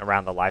protection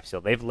around the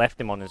Lifesteal. They've left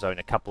him on his own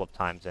a couple of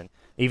times, and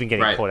even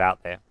getting caught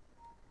out there.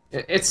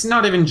 It's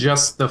not even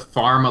just the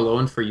farm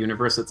alone for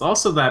Universe, it's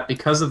also that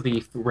because of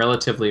the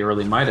relatively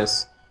early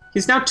Midas,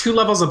 he's now 2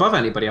 levels above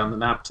anybody on the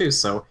map too,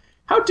 so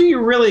how do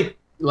you really,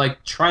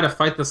 like, try to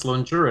fight this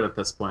Lone Druid at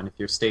this point if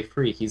you're Stay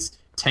Free? He's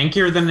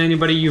tankier than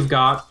anybody you've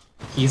got.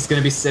 He's going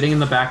to be sitting in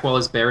the back while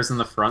his bear's in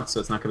the front, so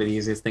it's not going to be the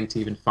easiest thing to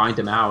even find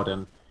him out.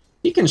 And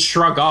he can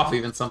shrug off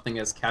even something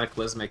as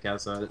cataclysmic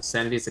as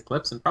Sanity's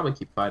Eclipse and probably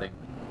keep fighting.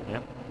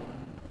 Yep.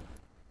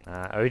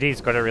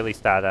 OD's got to really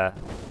start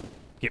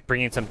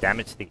bringing some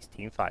damage to these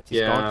team fights.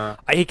 He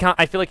can't.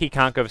 I feel like he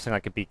can't go for something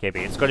like a BKB.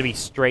 It's got to be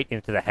straight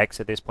into the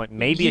Hex at this point.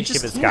 Maybe a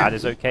Shiver's Guard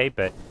is okay,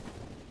 but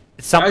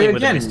it's something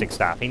with a Mystic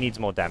Staff. He needs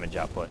more damage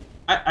output.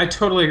 I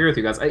totally agree with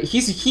you guys.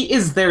 He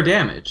is their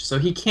damage, so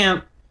he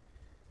can't...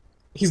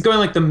 he's going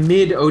like the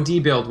mid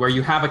OD build where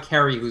you have a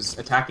carry who's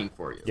attacking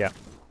for you. Yeah.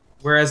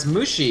 Whereas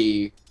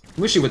Mushi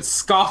would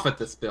scoff at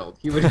this build.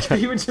 He would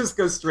he would just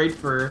go straight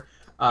for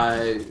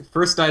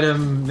first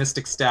item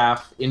Mystic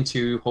Staff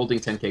into holding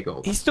 10k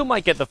gold. He still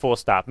might get the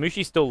 4-star.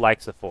 Mushi still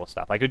likes the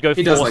 4-star. I could go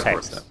He does Force like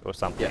Hex 4-star. or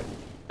something. Yeah,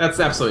 that's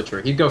absolutely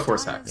true. He'd go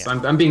Force Hex. Yeah.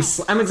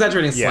 I'm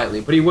exaggerating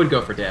slightly, but he would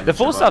go for damage.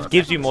 The 4-star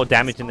gives you more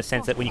damage in the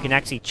sense that when you can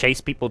actually chase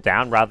people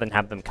down rather than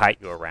have them kite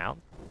you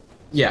around.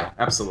 Yeah,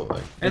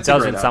 absolutely. It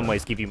does in some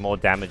ways give you more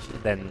damage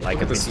than like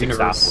a Mystic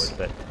Staff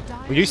would.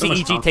 But we do see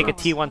EG take a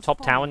T1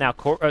 top tower now.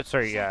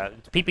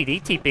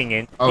 PPD TPing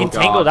in,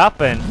 entangled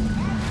up, and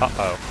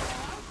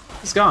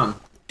he's gone.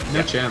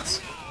 No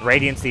chance.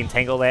 Radiance the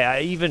entangle there.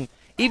 Even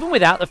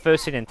without the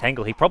first hit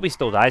entangle, he probably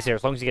still dies there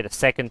as long as you get a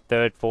second,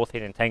 third, fourth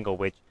hit entangle,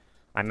 which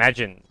I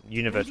imagine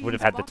Universe would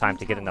have had the time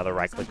to get another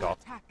right click off.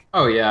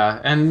 Oh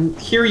yeah, and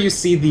here you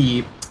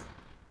see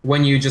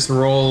when you just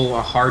roll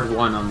a hard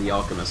one on the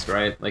Alchemist,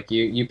 right? Like,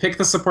 you pick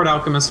the support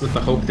Alchemist with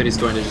the hope that he's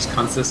going to just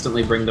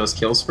consistently bring those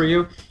kills for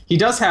you. He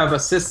does have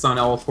assists on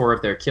all 4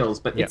 of their kills,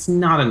 but it's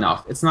not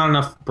enough. It's not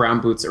enough Brown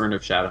Boots Urn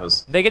of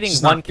Shadows. They're getting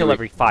one kill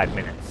every 5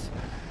 minutes.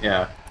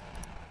 Yeah.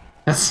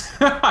 That's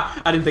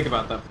I didn't think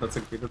about that, but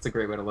that's a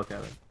great way to look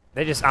at it.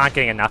 They just aren't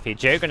getting enough here.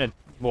 Jay going to,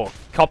 well,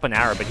 cop an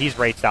arrow, but he's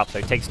raged up, so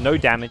he takes no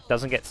damage,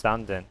 doesn't get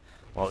stunned, and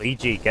well,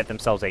 EG get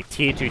themselves a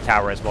tier 2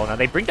 tower as well. Now,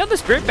 they bring down the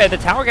Spirit Bear. The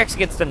tower actually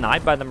gets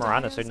denied by the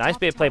Mirana, so nice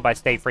bit of play by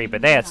Stay Free,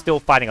 but they are still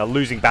fighting a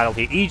losing battle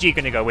here. EG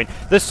going to go in.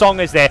 The Song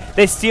is there.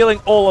 They're stealing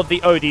all of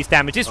the OD's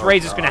damage. This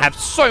Razor's going to have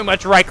so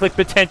much right-click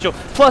potential.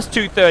 Plus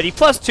 230,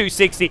 plus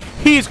 260.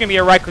 He's going to be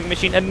a right-click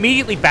machine.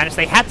 Immediately banished.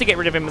 They had to get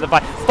rid of him in the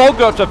fight. Fog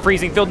go up to a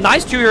freezing field.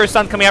 Nice 2-hero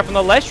stun coming out from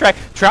the left track.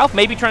 Trout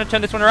maybe trying to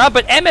turn this one around,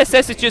 but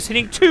MSS is just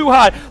hitting too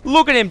hard.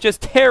 Look at him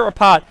just tear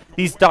apart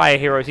these dire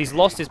heroes. He's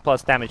lost his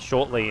plus damage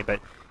shortly, but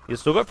he's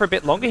still got for a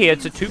bit longer here.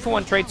 It's a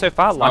 2-for-1 trade so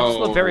far. Life's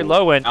still very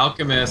low, and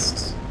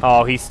Alchemist.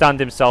 oh, he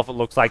stunned himself, it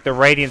looks like. The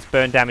Radiance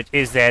burn damage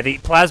is there. The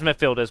Plasma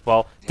field as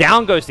well.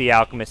 Down goes the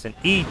Alchemist, and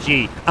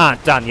EG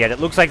aren't done yet. It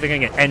looks like they're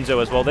going to get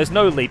Enzo as well. There's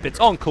no leap. It's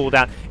on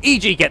cooldown.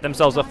 EG get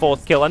themselves a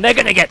 4th kill, and they're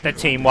going to get the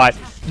team wipe.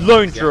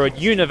 Lone Druid,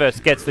 Universe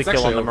gets the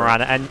kill on the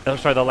Mirana, and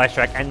sorry, the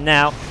Leshrac, and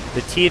now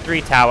the tier 3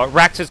 tower.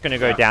 Rax is going to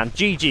go down.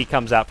 GG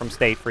comes out from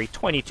Stay Free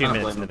 22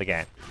 minutes into the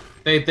game.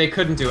 They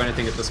couldn't do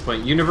anything at this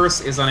point.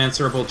 Universe is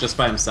unanswerable just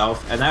by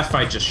himself, and that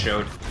fight just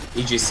showed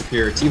EG's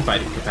superior team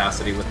fighting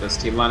capacity with this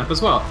team lineup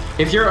as well.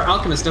 If your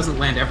Alchemist doesn't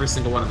land every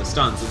single one of the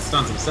stuns and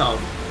stuns himself,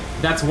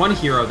 that's one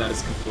hero that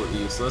is completely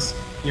useless.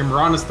 Your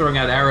Mirana's throwing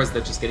out arrows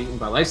that just get eaten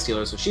by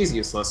Lifestealer, so she's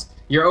useless.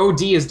 Your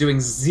OD is doing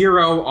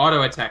 0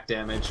 auto attack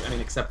damage, I mean,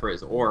 except for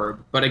his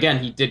orb. But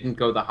again, he didn't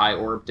go the high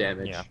orb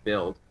damage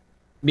build.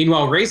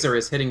 Meanwhile, Razor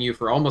is hitting you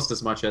for almost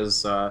as much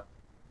as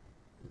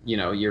you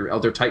know, your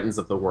Elder Titans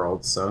of the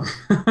world, so...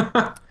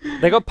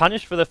 They got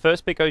punished for the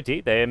first pick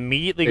OD. They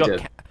immediately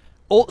got...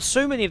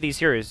 so many of these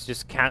heroes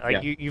just can't...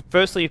 Like,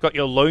 firstly, you've got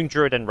your Lone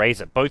Druid and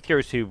Razor, both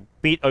heroes who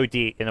beat OD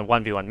in a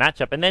 1v1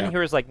 matchup, and then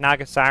heroes like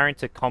Naga Siren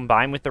to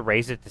combine with the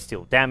Razor to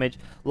steal damage.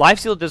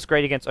 Lifesteal does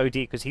great against OD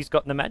because he's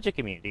got the magic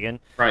immunity, and,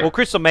 well,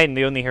 Crystal Maiden,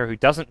 the only hero who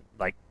doesn't,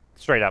 like,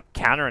 straight up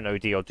counter an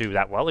OD or do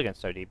that well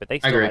against OD, but they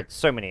still had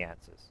so many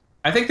answers.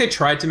 I think they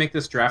tried to make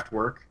this draft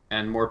work,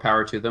 and more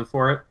power to them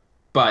for it,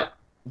 but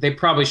they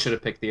probably should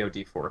have picked the OD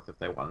 4th if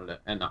they wanted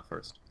it, and not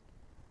 1st.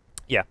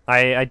 Yeah,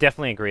 I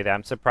definitely agree there.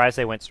 I'm surprised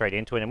they went straight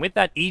into it. And with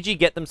that, EG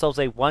get themselves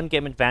a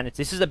 1-game advantage.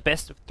 This is a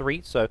best of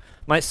 3, so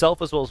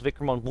myself as well as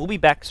Vikramon will be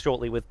back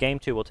shortly with Game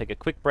 2. We'll take a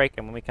quick break,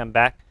 and when we come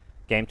back,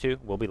 Game 2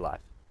 will be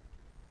live.